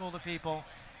they're useful to people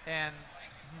and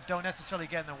don't necessarily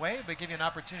get in the way, but give you an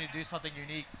opportunity to do something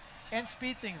unique and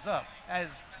speed things up.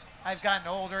 As I've gotten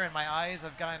older and my eyes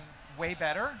have gotten way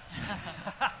better.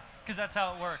 Because that's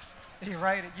how it works. You're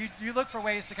right. You look for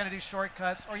ways to kind of do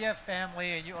shortcuts, or you have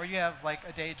family, and or you have like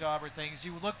a day job or things.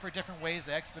 You look for different ways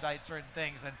to expedite certain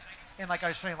things. And like I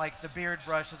was showing, like the beard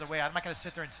brush is a way. I'm not going to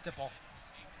sit there and stipple.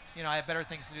 You know, I have better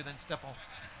things to do than stipple,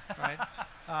 right?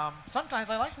 Sometimes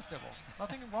I like to stipple.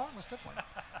 Nothing wrong with stippling.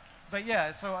 But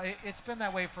yeah, so it's been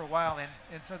that way for a while,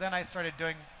 and so then I started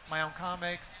doing my own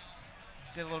comics,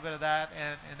 did a little bit of that,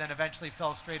 and then eventually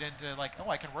fell straight into like, oh,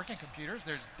 I can work in computers.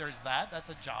 There's that. That's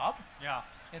a job. Yeah.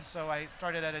 And so I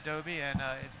started at Adobe, and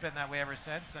it's been that way ever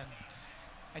since. And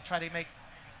I try to make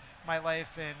my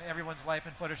life and everyone's life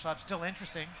in Photoshop still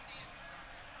interesting.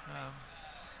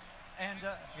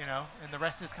 You know, and the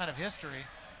rest is kind of history.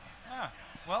 Yeah.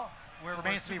 Well, we're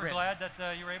super written. glad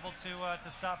that you were able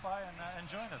to stop by and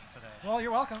join us today. Well,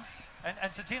 you're welcome.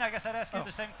 And Satine, I guess I'd ask you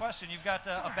the same question. You've got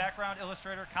a background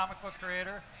illustrator, comic book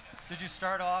creator. Did you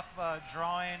start off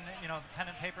drawing, you know, pen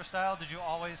and paper style? Did you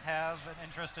always have an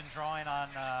interest in drawing on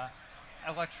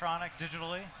electronic,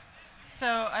 digitally?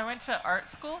 So I went to art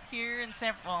school here in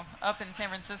up in San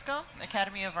Francisco,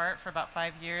 Academy of Art, for about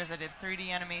 5 years. I did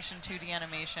 3D animation, 2D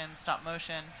animation, stop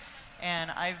motion, and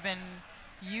I've been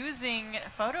using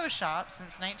Photoshop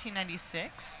since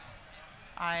 1996.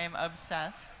 I'm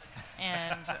obsessed,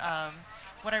 and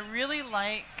what I really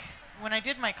like, when I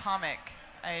did my comic,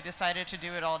 I decided to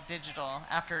do it all digital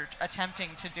after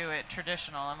attempting to do it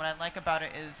traditional, and what I like about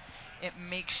it is it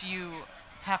makes you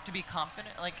have to be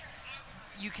confident. Like,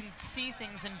 you can see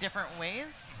things in different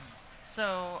ways.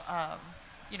 So,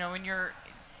 you know, when you're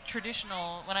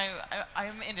traditional, when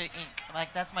I'm into ink,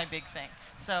 like that's my big thing.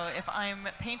 So if I'm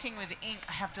painting with ink,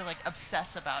 I have to like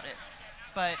obsess about it.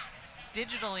 But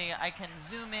digitally, I can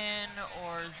zoom in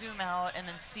or zoom out and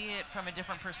then see it from a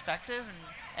different perspective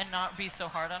and not be so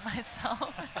hard on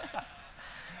myself.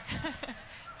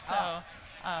 So,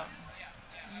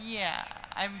 yeah,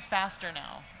 I'm faster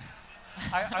now.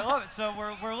 I love it. So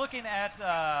we're looking at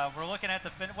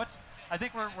the fin. I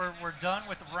think we're done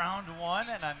with round one,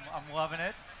 and I'm loving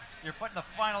it. You're putting the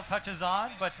final touches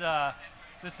on, but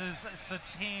this is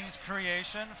Satine's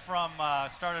creation from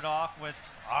started off with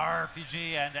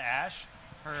RPG and Ash,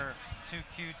 her two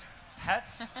cute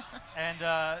pets, and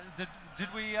did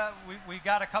we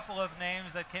got a couple of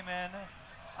names that came in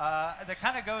that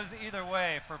kind of goes either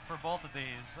way for both of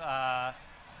these.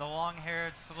 The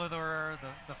long-haired slitherer,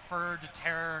 the furred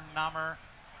terror number.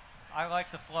 I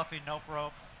like the fluffy nope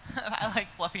rope. I like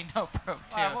fluffy nope rope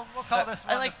too. We'll call this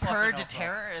one I like the fluffy purred nope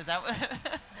terror. Is that what?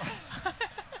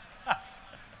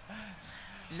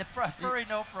 The furry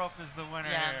nope rope is the winner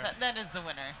Yeah, here. that is the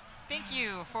winner. Thank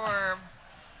you for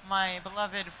my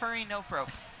beloved furry nope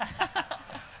rope.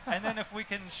 And then if we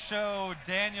can show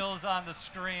Daniel's on the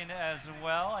screen as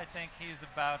well, I think he's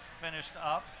about finished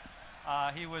up.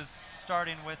 He was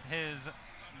starting with his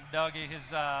Dougie,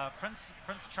 his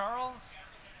Prince Charles.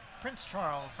 Prince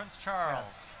Charles. Prince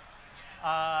Charles.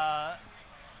 Yes.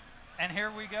 And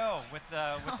here we go with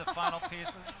the final piece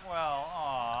as well.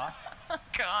 Aw.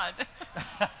 God.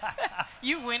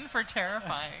 You win for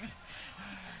terrifying.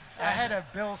 I had a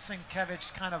Bill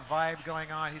Sienkiewicz kind of vibe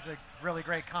going on. He's a really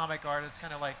great comic artist,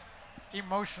 kind of like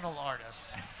emotional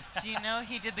artist. Do you know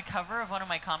he did the cover of one of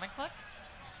my comic books?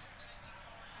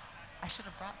 I should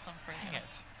have brought some for Dang you.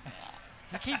 it.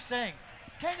 He keeps saying,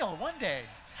 Daniel, one day.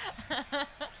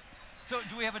 So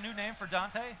do we have a new name for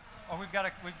Dante? Or we've got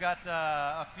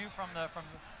a few from the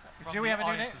Do we have a new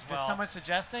name? audience as well. Is someone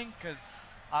suggesting? Because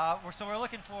we're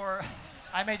looking for.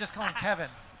 I may just call him Kevin.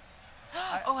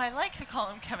 Oh, I like to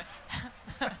call him Kevin.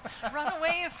 Run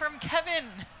away from Kevin,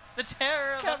 the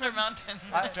terror of Thunder Mountain.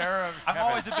 I'm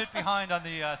always a bit behind on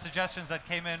the suggestions that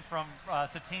came in from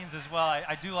Satine's as well.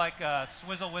 I do like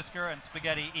Swizzle Whisker and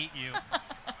Spaghetti Eat You.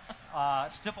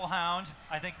 Stipplehound,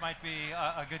 I think, might be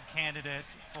a good candidate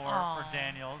for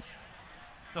Daniels.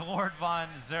 The Lord von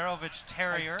Zarovich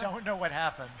Terrier. I don't know what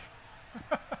happened.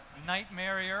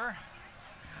 Nightmarier.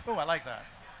 Oh, I like that.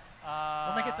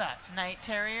 We'll make it that. Night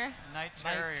Terrier. Night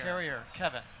Terrier. Night Terrier,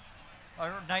 Kevin.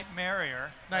 Or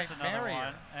Nightmarier. That's another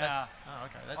one. Yeah. Oh,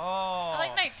 okay. That's I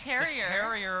like Night Terrier. The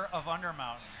Terrier of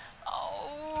Undermountain.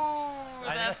 Oh,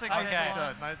 that's a good nicely one.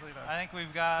 done. Nicely done. I think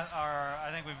we've got our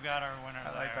winner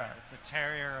I like there. that. The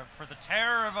Terrier for the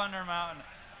Terror of Undermountain.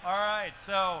 All right,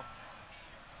 so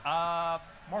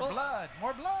More blood.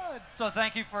 More blood. So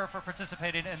thank you for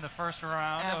participating in the first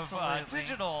round Absolutely. of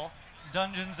digital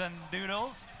Dungeons and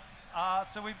Doodles.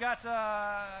 So we've got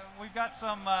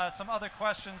some other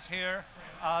questions here.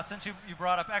 Since you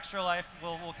brought up Extra Life,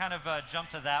 we'll kind of jump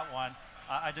to that one.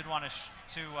 I did want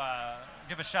to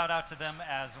give a shout out to them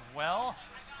as well.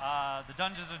 The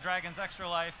Dungeons and Dragons Extra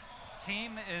Life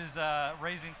team is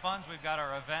raising funds. We've got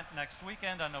our event next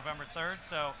weekend on November 3rd.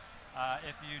 So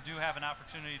If you do have an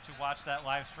opportunity to watch that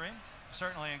live stream,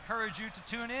 certainly encourage you to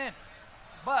tune in.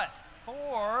 But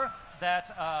for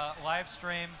that live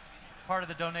stream, as part of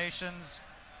the donations,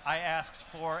 I asked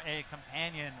for a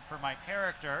companion for my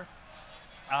character.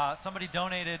 Somebody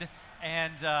donated,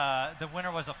 and the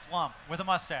winner was a flump with a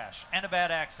mustache and a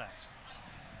bad accent.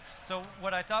 So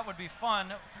what I thought would be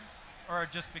fun, or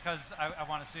just because I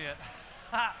want to see it,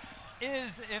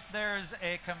 is if there's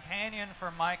a companion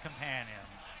for my companion.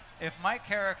 If my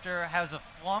character has a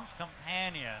flump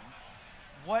companion,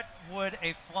 what would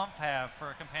a flump have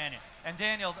for a companion? And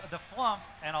Daniel, the flump,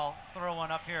 and I'll throw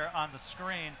one up here on the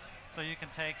screen so you can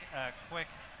take a quick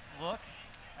look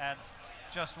at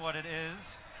just what it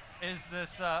is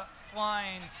this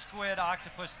flying squid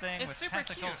octopus thing It's with super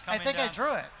tentacles cute. coming I think down. I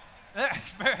drew it.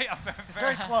 It's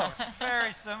very close.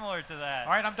 Very similar to that.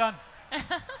 All right, I'm done.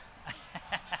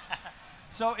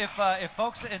 So if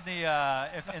folks in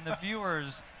the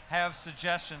viewers have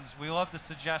suggestions, we love the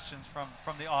suggestions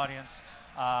from the audience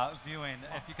viewing.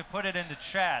 If you could put it into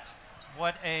chat,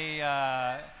 what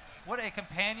a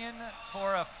companion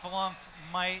for a flump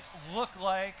might look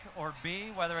like or be,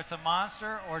 whether it's a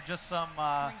monster or just some.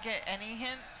 Can we get any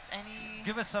hints? Any?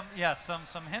 Give us some hints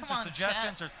Come or on,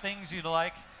 suggestions chat. or things you'd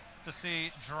like to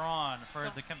see drawn for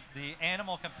So- the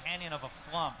animal companion of a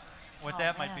flump, what Oh,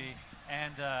 that might man. be.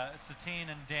 And Satine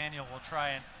and Daniel will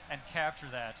try and capture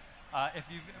that.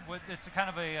 It's a kind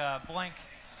of a blank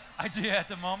idea at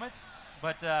the moment,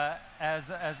 but as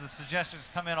the suggestions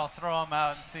come in, I'll throw them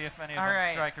out and see if any of All them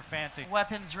right. strike your fancy.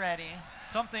 Weapons ready.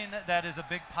 Something that is a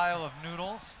big pile of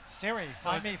noodles. Siri, So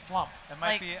find me flump. It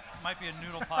might Like- be a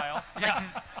noodle pile. Yeah.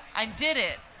 I did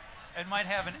it. It might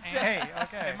have an Hey,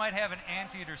 okay. It might have an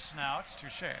anteater snout.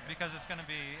 Touche. Because it's going to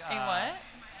be A what?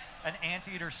 an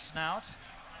anteater snout.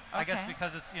 I guess Okay.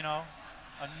 because it's a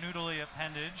noodly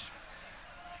appendage.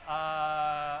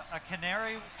 A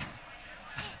canary,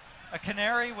 a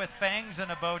canary with fangs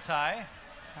and a bow tie.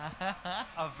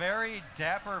 A very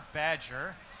dapper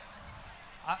badger.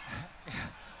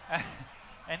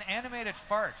 An animated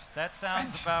fart. That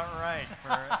sounds about right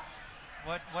for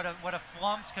what a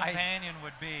flump's companion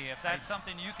would be. If that's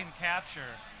something you can capture.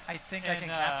 I think I can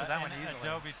capture that one in easily.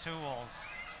 Adobe Tools,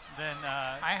 then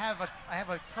I have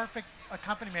a perfect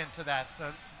accompaniment to that.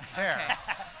 So there. Okay.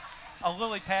 a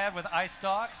lily pad with eye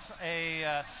stalks,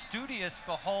 a studious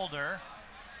beholder,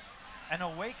 an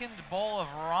awakened bowl of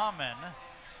ramen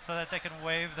so that they can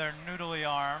wave their noodly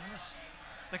arms.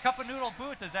 The cup of noodle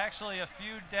booth is actually a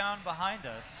few down behind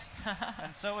us,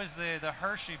 and so is the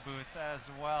Hershey booth as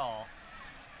well.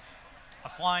 A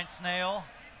flying snail,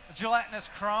 a gelatinous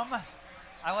crumb.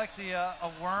 I like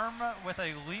a worm with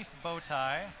a leaf bow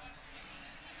tie.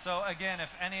 So again, if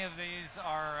any of these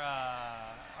are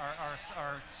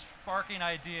sparking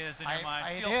ideas in your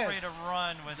mind, it feel free is. to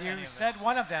run with any of You it. said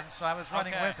one of them, so I was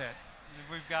running Okay. with it.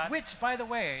 We've got Which, by the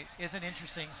way, is an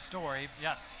interesting story.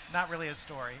 yes. Not really a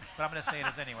story, but I'm going to say it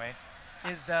as anyway.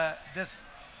 This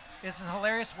is a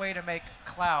hilarious way to make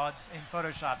clouds in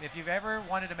Photoshop. If you've ever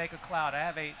wanted to make a cloud, I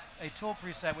have a tool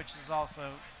preset, which is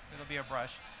also, it'll be a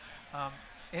brush.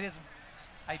 It is,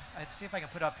 I see if I can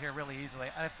put it up here really easily.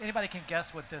 And if anybody can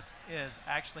guess what this is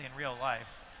actually in real life,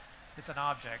 it's an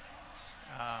object.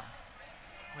 I'm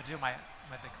going to do I'm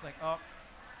going to click, oh.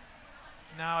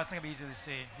 No, it's not going to be easy to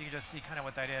see. You can just see kind of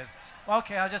what that is. Well,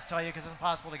 okay, I'll just tell you because it's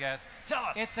impossible to guess. Tell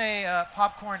us. It's a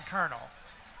popcorn kernel.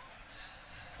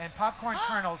 And popcorn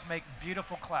kernels make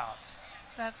beautiful clouds.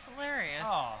 That's hilarious.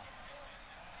 Oh,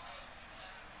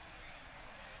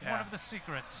 Yeah. one of the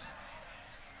secrets.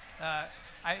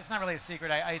 It's not really a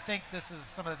secret. I think this is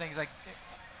some of the things like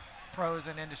pros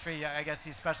in industry, I guess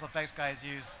these special effects guys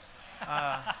use.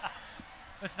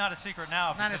 It's not a secret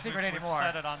now. Not a because secret we've anymore.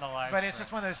 said it on the live But it's stream.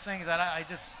 just one of those things that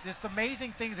just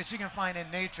amazing things that you can find in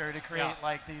nature to create Yeah.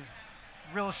 like these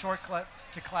real short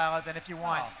to clouds. And if you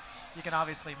want, Oh. you can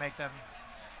obviously make them,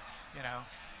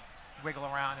 wiggle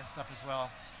around and stuff as well.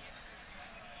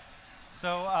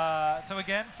 So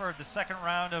again, for the second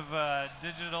round of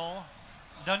digital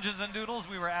Dungeons and Doodles,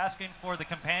 we were asking for the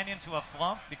companion to a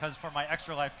flump because for my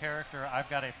Extra Life character, I've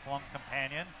got a flump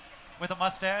companion with a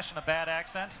mustache and a bad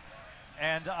accent.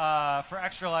 And for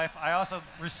Extra Life, I also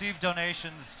received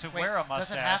donations to wear a mustache.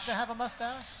 Does it have to have a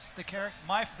mustache? The character?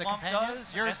 My the flump companion?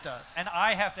 does. Yours and, does. And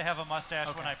I have to have a mustache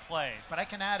when Okay. I play, But I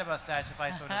can add a mustache if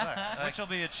I so desire. which will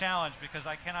be a challenge because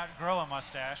I cannot grow a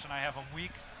mustache and I have a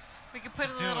week. We could put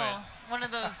to a do little, it. one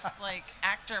of those like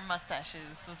actor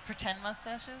mustaches, those pretend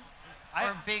mustaches, I-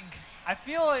 or big. I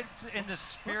feel it's in the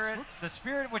spirit. The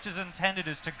spirit which is intended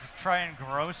is to try and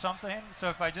grow something. So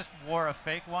if I just wore a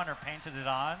fake one or painted it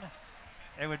on,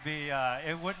 it would be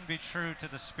it wouldn't be true to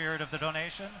the spirit of the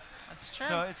donation. That's true.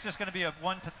 So it's just going to be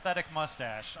one pathetic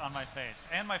mustache on my face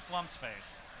and my Flump's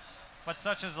face. But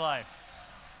such is life.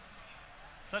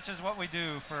 Such is what we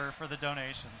do for the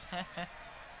donations.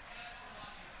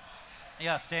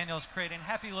 Yes, Daniel's creating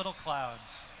happy little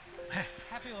clouds.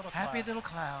 Happy little clouds. Happy little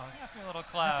clouds. Happy little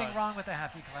clouds. Nothing wrong with a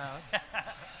happy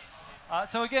cloud.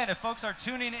 So again, if folks are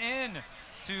tuning in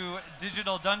to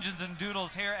Digital Dungeons and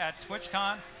Doodles here at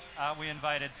TwitchCon, we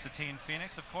invited Satine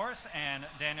Phoenix, of course, and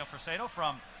Daniel Presedo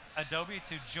from Adobe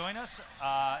to join us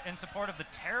in support of the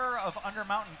Terror of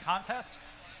Undermountain contest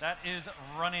that is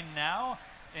running now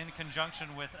in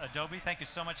conjunction with Adobe. Thank you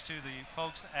so much to the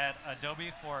folks at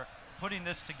Adobe for putting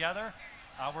this together.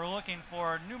 We're looking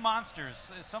for new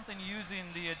monsters, something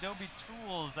using the Adobe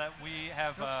tools that we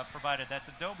have provided, that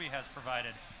Adobe has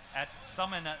provided at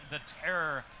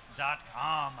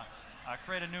summontheterror.com.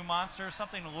 Create a new monster,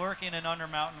 something lurking in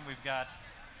Undermountain. We've got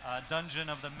Dungeon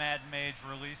of the Mad Mage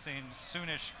releasing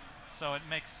soonish, so it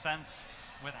makes sense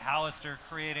with Hallister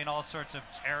creating all sorts of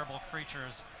terrible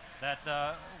creatures that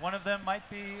one of them might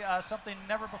be something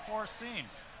never before seen.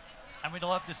 And we'd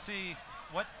love to see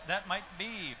what that might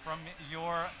be from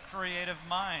your creative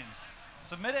minds.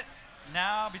 Submit it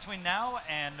now, between now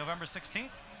and November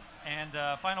 16th, and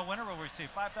final winner will receive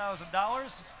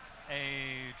 $5,000,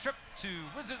 a trip to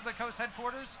Wizards of the Coast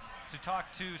headquarters to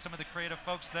talk to some of the creative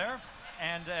folks there,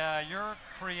 and your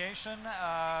creation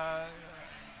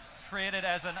created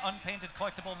as an unpainted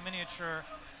collectible miniature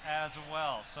as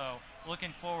well. So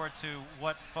looking forward to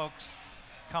what folks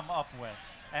come up with.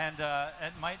 And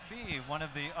it might be one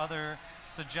of the other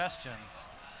suggestions.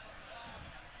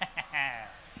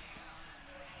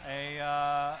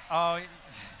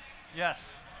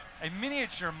 Yes, a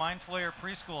miniature Mind Flayer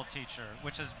preschool teacher,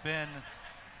 which has been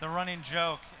the running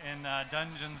joke in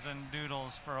Dungeons and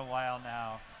Doodles for a while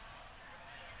now.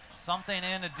 Something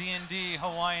in a D&D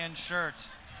Hawaiian shirt.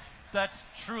 That's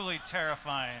truly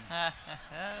terrifying.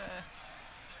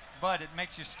 But it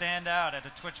makes you stand out at a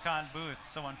TwitchCon booth,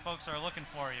 so when folks are looking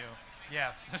for you,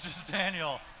 yes, this is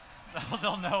Daniel,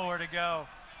 they'll know where to go.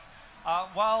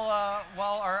 While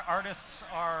our artists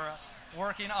are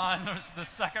working on the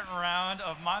second round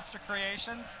of monster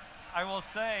creations, I will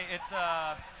say it's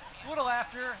a little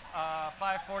after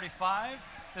 5:45.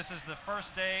 This is the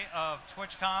first day of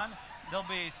TwitchCon. They'll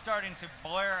be starting to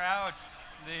blare out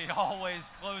the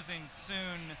always closing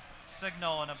soon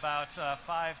signal in about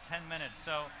 5-10 minutes.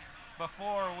 So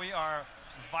before we are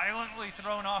violently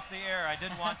thrown off the air, I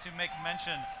did want to make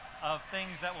mention of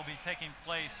things that will be taking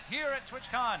place here at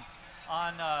TwitchCon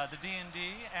on the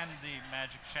D&D and the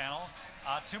Magic channel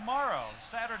tomorrow,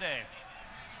 Saturday,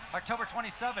 October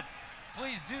 27th.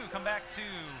 Please do come back to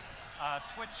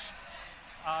Twitch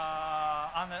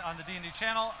on the D&D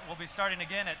channel. We'll be starting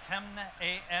again at 10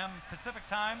 a.m. Pacific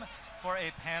time for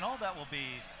a panel that will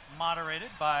be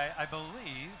moderated by, I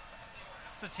believe,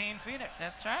 Satine Phoenix.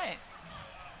 That's right.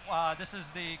 This is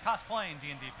the cosplaying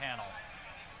D&D panel.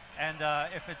 And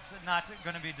if it's not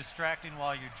going to be distracting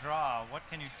while you draw, what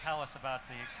can you tell us about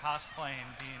the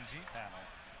cosplaying D&D panel?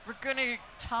 We're going to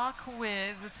talk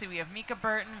with, let's see, we have Mika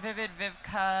Burton, Vivid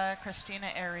Vivka,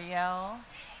 Christina Ariel,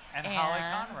 and Holly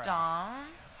Conrad. Dom.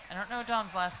 I don't know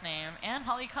Dom's last name, and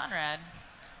Holly Conrad.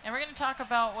 And we're going to talk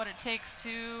about what it takes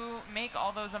to make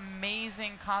all those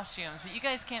amazing costumes. But you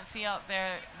guys can't see out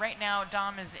there. Right now,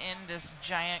 Dom is in this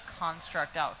giant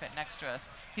construct outfit next to us.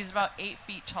 He's about 8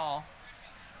 feet tall.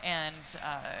 And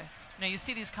you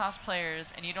see these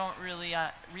cosplayers, and you don't really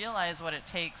realize what it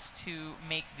takes to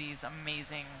make these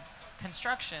amazing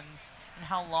constructions and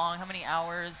how long, how many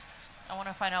hours. I want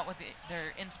to find out what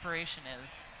their inspiration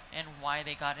is and why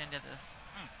they got into this.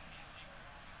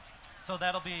 So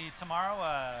that'll be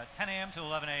tomorrow, 10 a.m. to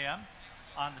 11 a.m.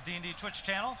 on the D&D Twitch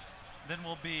channel. Then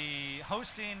we'll be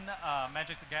hosting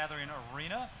Magic the Gathering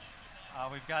Arena.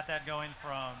 We've got that going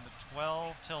from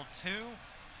 12 till 2.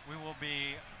 We will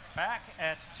be back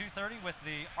at 2:30 with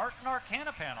the Art and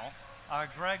Arcana panel.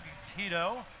 Greg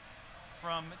Tito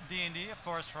from D&D, of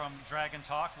course, from Dragon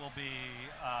Talk, will be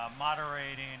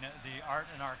moderating the Art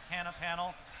and Arcana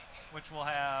panel, which will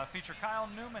feature Kyle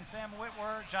Newman, Sam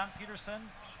Whitwer, John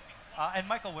Peterson, and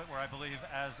Michael Whitwer, I believe,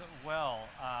 as well.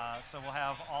 So we'll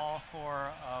have all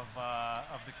 4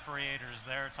 of the creators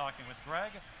there talking with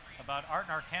Greg about Art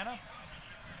and Arcana.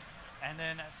 And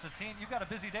then Satine, you've got a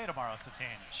busy day tomorrow,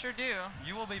 Satine. Sure do.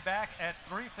 You will be back at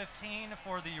 3:15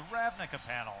 for the Ravnica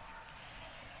panel.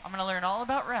 I'm going to learn all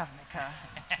about Ravnica,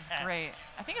 which is great.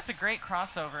 I think it's a great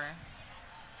crossover.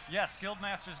 Yes,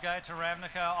 Guildmaster's Guide to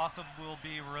Ravnica also will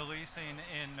be releasing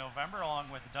in November along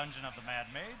with Dungeon of the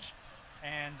Mad Mage.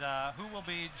 And who will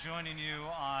be joining you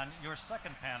on your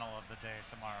second panel of the day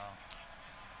tomorrow?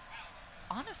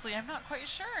 Honestly, I'm not quite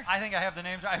sure. I think I have the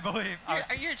names. I believe. Well,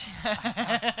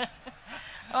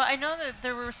 I know that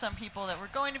there were some people that were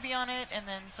going to be on it, and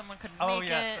then someone couldn't make it. Oh,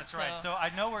 yes, that's right. So I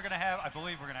know we're going to have, I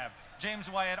believe we're going to have James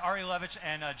Wyatt, Ari Levitch,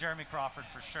 and Jeremy Crawford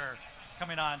for sure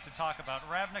coming on to talk about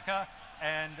Ravnica.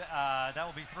 And that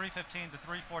will be 3:15 to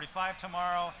 3:45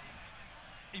 tomorrow.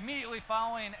 Immediately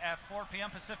following at 4 p.m.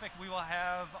 Pacific, we will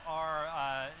have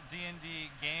our D&D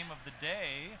game of the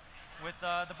day with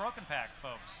the Broken Pact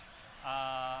folks.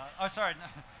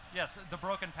 Yes, the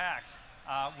Broken Pact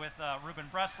with Ruben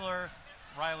Bressler,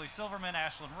 Riley Silverman,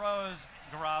 Ashlyn Rose,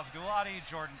 Gaurav Gulati,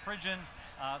 Jordan Pridgeon.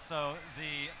 So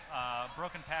the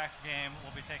Broken Pact game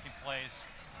will be taking place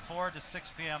 4 to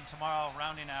 6 p.m. tomorrow,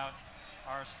 rounding out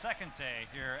our second day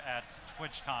here at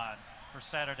TwitchCon for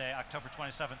Saturday, October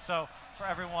 27th. So for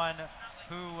everyone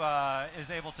who is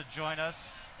able to join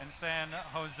us in San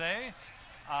Jose,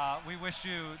 we wish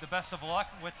you the best of luck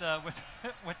with the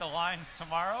with the lines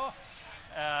tomorrow.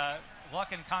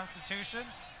 Luck and Constitution,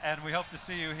 and we hope to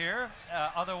see you here.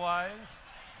 Otherwise,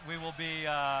 we will be.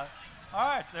 All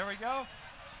right, there we go.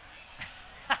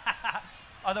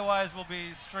 Otherwise, we'll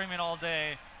be streaming all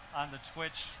day on the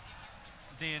Twitch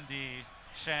D&D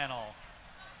channel.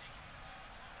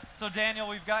 So Daniel,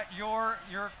 we've got your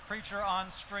creature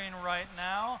on screen right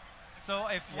now. So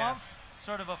a flump,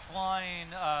 sort of a flying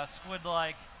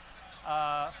squid-like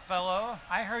fellow.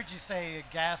 I heard you say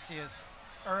gaseous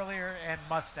earlier and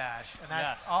mustache, and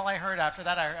that's all I heard after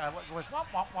that. I was womp,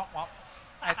 womp, womp, womp.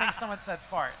 I think someone said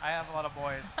fart. I have a lot of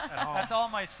boys at home. That's all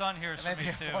my son hears from maybe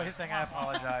me, too. Maybe a boys thing, I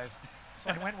apologize.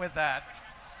 So I went with that.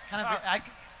 Kind of,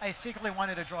 I secretly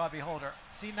wanted to draw a beholder.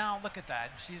 See, now look at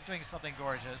that. She's doing something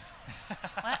gorgeous.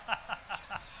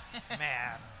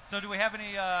 Man. So do we have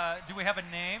any? Do we have a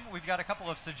name? We've got a couple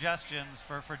of suggestions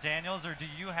for Daniels, or do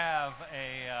you have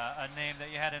a name that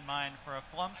you had in mind for a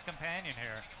Flum's companion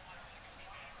here?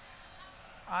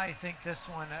 I think this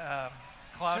one.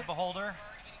 Cloud Beholder.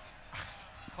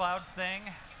 Cloud Thing.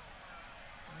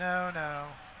 No.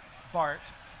 Bart.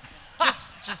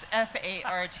 Just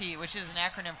F-A-R-T, which is an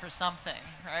acronym for something,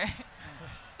 right?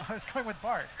 I was going with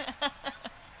Bart.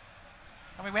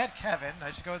 I mean, we had Kevin.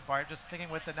 I should go with Bart, just sticking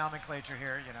with the nomenclature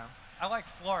here, you know. I like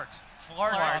Flart.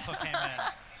 Flart also came in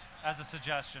as a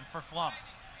suggestion for Flump.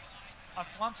 A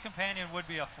Flump's companion would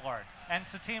be a Flart. And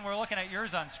Satine, we're looking at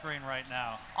yours on screen right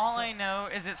now. All I know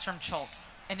is it's from Cholt,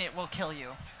 and it will kill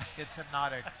you. It's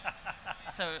hypnotic.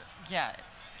 So, yeah,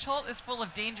 Cholt is full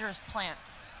of dangerous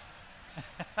plants.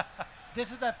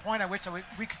 This is that point at which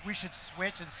we should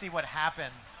switch and see what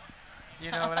happens.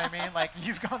 You know what I mean? Like,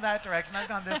 you've gone that direction, I've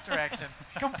gone this direction.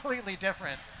 Completely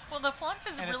different. Well, the Flump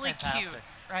is really cute,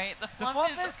 right? The Flump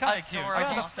is kind of cute.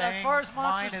 Adorable. As far as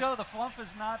monsters go, the Flump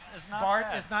is not Bart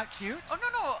bad. is not cute? Oh,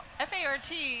 no.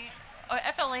 F-A-R-T,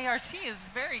 F-L-A-R-T is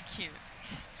very cute.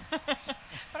 But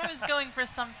I was going for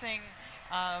something,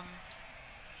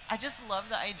 I just love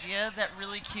the idea that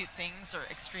really cute things are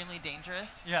extremely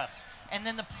dangerous. Yes. And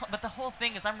then but the whole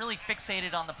thing is I'm really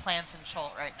fixated on the plants in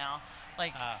Cholt right now.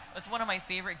 Like, it's one of my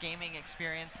favorite gaming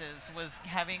experiences was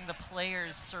having the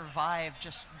players survive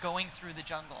just going through the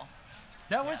jungle.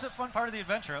 That was a fun part of the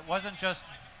adventure. It wasn't just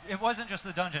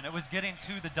the dungeon. It was getting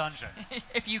to the dungeon.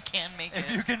 If you can make it.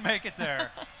 If you can make it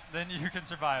there, then you can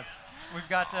survive. We've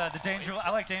got the Danger. I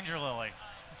like Danger Lily.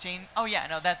 Oh yeah,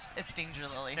 no, it's Danger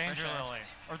Lily. Danger Lily,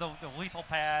 or the Lethal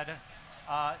Pad.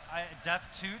 Death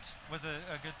Toot was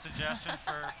a good suggestion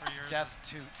for yours. Death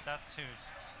Toot. Death Toot.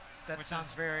 That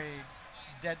sounds very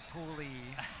Deadpool-y,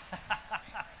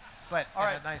 but all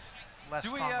right. in a nice, less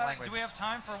strong language. Do we have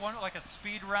time for like a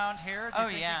speed round here? Do you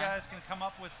think you guys can come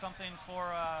up with something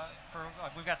for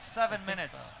we've got 7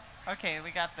 minutes. So. Okay,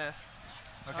 we got this.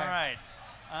 Okay. All right.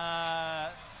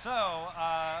 So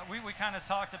we kind of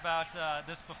talked about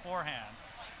this beforehand.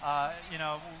 You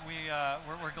know,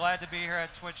 we're glad to be here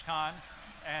at TwitchCon,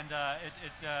 and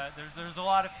there's a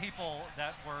lot of people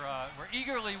that were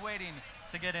eagerly waiting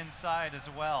to get inside as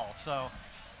well. So,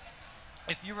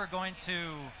 if you were going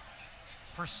to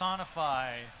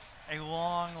personify a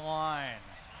long line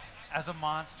as a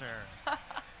monster,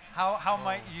 how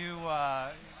might you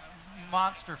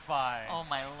monsterify? Oh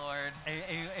my lord!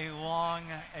 A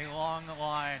long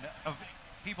line of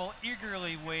people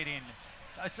eagerly waiting.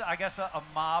 It's, I guess, a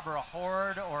mob or a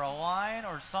horde or a line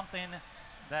or something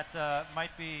that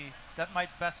might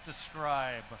best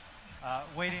describe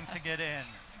waiting to get in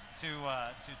to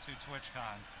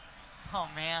TwitchCon. Oh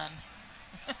man.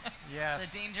 Yes.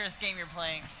 It's a dangerous game you're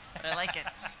playing, but I like it.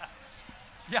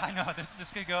 Yeah, I know. This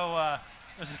could go.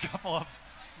 There's a couple of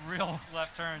real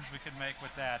left turns we could make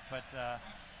with that. But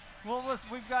well, listen,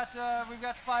 we've got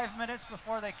 5 minutes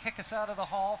before they kick us out of the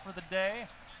hall for the day.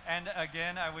 And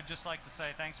again, I would just like to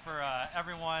say thanks for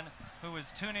everyone who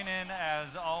is tuning in,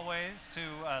 as always, to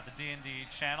the D&D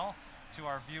channel. To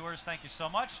our viewers, thank you so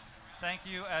much. Thank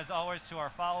you, as always, to our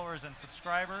followers and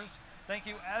subscribers. Thank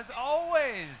you, as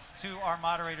always, to our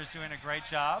moderators doing a great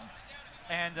job.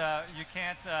 And you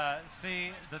can't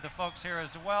see the folks here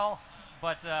as well,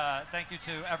 but thank you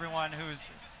to everyone who's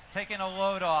taking a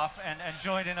load off and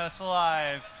joining us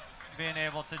live, being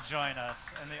able to join us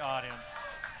in the audience.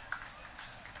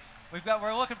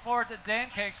 We're looking forward to Dan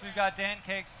Cakes. We've got Dan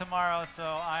Cakes tomorrow, so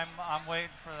I'm waiting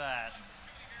for that.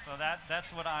 So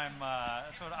that's what I'm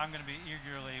going to be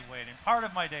eagerly waiting. Part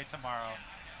of my day tomorrow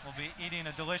will be eating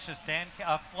a delicious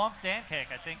flump Dan Cake.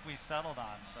 I think we settled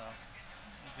on, so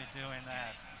we'll be doing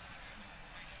that.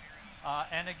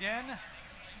 And again,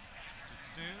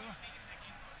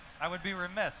 I would be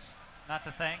remiss not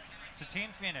to thank Satine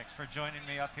Phoenix for joining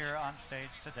me up here on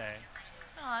stage today.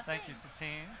 Aw, thank you,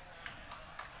 Satine.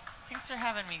 Thanks for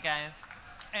having me, guys.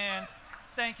 And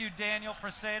thank you, Daniel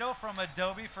Presedo from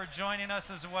Adobe, for joining us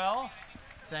as well.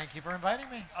 Thank you for inviting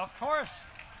me. Of course.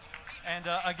 And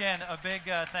again, a big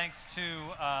thanks to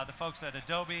the folks at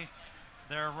Adobe.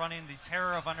 They're running the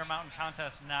Terror of Undermountain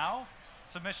contest now.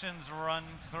 Submissions run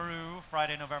through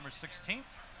Friday, November 16th.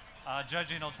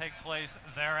 Judging will take place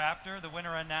thereafter. The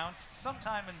winner announced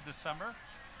sometime in December.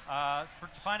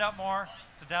 To find out more,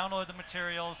 to download the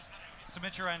materials,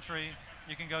 submit your entry,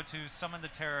 you can go to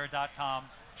summontheterror.com.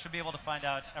 Should be able to find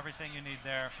out everything you need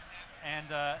there. And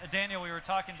Daniel, we were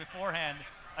talking beforehand,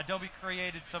 Adobe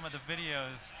created some of the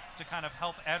videos to kind of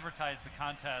help advertise the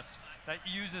contest that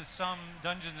uses some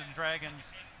Dungeons &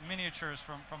 Dragons miniatures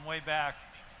from way back.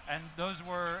 And those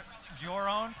were your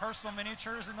own personal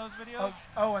miniatures in those videos?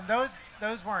 Oh, and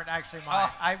those weren't actually mine.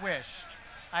 Oh. I wish.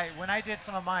 When I did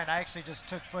some of mine, I actually just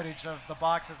took footage of the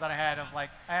boxes that I had I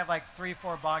have like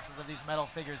 3-4 boxes of these metal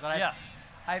figures that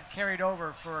I've carried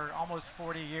over for almost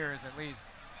 40 years at least.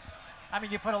 I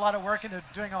mean, you put a lot of work into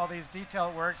doing all these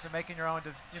detailed works and making your own,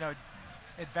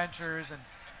 adventures. And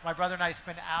my brother and I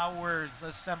spent hours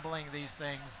assembling these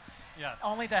things. Yes.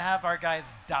 Only to have our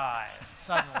guys die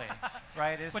suddenly,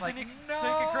 right? It's but like, no. So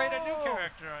you could create a new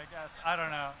character, I guess. I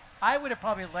don't know. I would have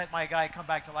probably let my guy come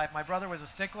back to life. My brother was a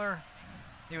stickler.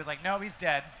 He was like, no, he's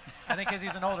dead. I think because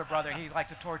he's an older brother, he liked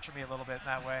to torture me a little bit in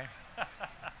that way.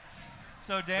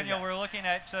 So Daniel, we're looking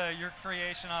at your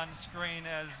creation on screen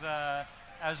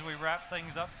as we wrap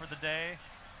things up for the day.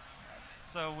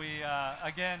 So we,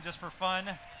 again, just for fun,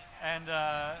 and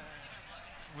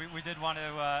we did want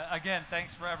to, again,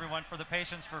 thanks for everyone for the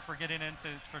patience for getting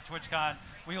for TwitchCon.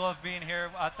 We love being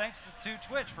here. Thanks to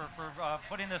Twitch for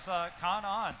putting this con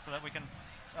on so that we can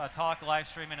talk live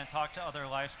streaming and talk to other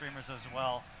live streamers as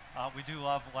well. We do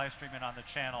love live streaming on the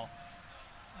channel.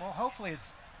 Well, hopefully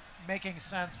it's making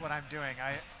sense what I'm doing.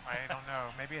 I don't know.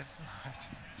 Maybe it's not.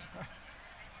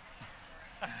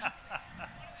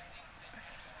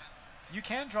 You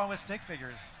can draw with stick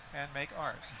figures and make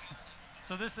art.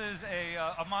 So this is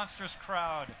a monstrous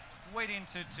crowd waiting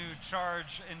to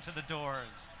charge into the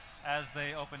doors as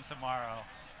they open tomorrow.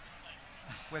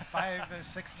 With 5 or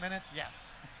 6 minutes,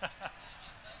 yes.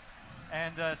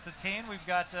 And Satine, we've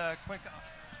got quick...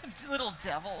 Little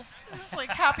devils. Just like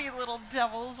happy little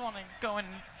devils want to go and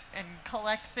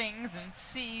collect things and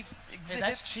see exhibits. Hey,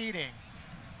 that's cheating.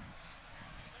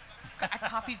 I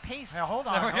copied paste. Now hold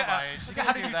on.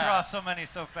 How did you draw so many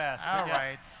so fast? All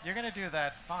right. You're going to do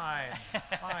that. Fine.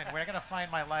 Fine. We're going to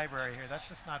find my library here. That's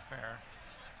just not fair.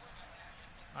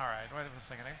 All right. Wait a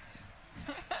second.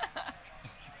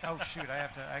 Oh, shoot. I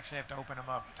actually have to open them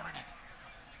up. Darn it.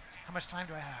 How much time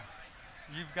do I have?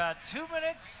 You've got 2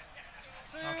 minutes.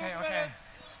 Okay.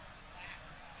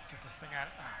 Get this thing out.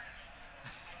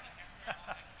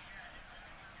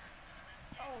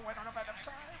 Oh, I don't have enough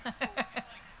time.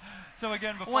 So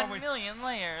again, before 1 million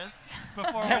layers.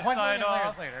 Before we 1 sign million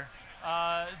off, layers later.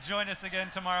 Join us again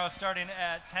tomorrow starting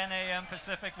at 10 a.m.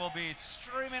 Pacific. We'll be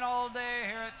streaming all day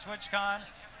here at TwitchCon.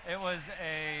 It was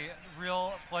a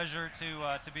real pleasure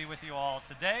to be with you all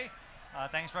today.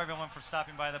 Thanks for everyone for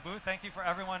stopping by the booth. Thank you for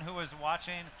everyone who was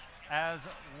watching as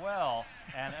well.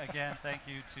 And again, thank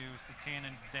you to Satine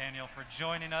and Daniel for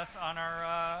joining us on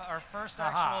our first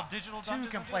actual digital Dungeons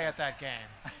 & Two can play at that game.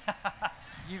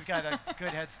 You've got a good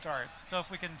head start. So if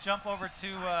we can jump over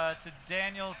to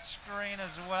Daniel's screen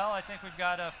as well, I think we've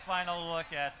got a final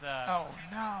look at... oh,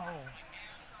 no.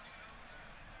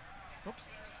 Oops.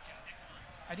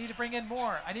 I need to bring in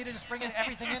more. I need to just bring in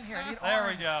everything in here. I need there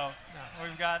arms. We go. No.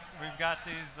 We've got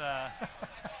these...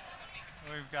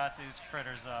 we've got these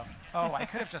critters up. Oh, I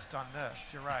could have just done this.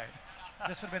 You're right.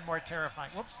 This would have been more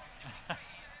terrifying. Whoops.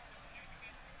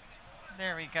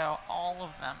 There we go. All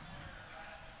of them.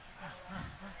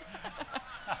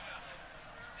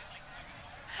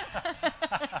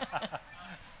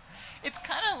 It's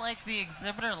kind of like the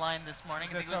exhibitor line this morning.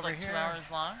 I think it was like 2 hours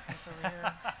long. This over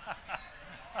here.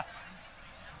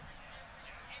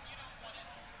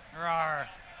 Rawr.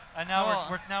 And now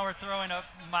Cool. we're throwing up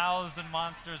mouths and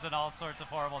monsters and all sorts of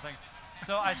horrible things.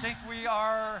 So I think we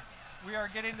are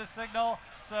getting the signal.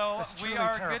 So That's we truly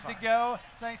are terrifying. good to go.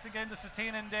 Thanks again to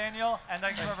Satine and Daniel, and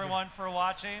thanks for Thank you. everyone for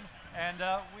watching. And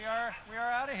we are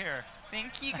out of here.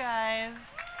 Thank you,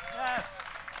 guys. Yes.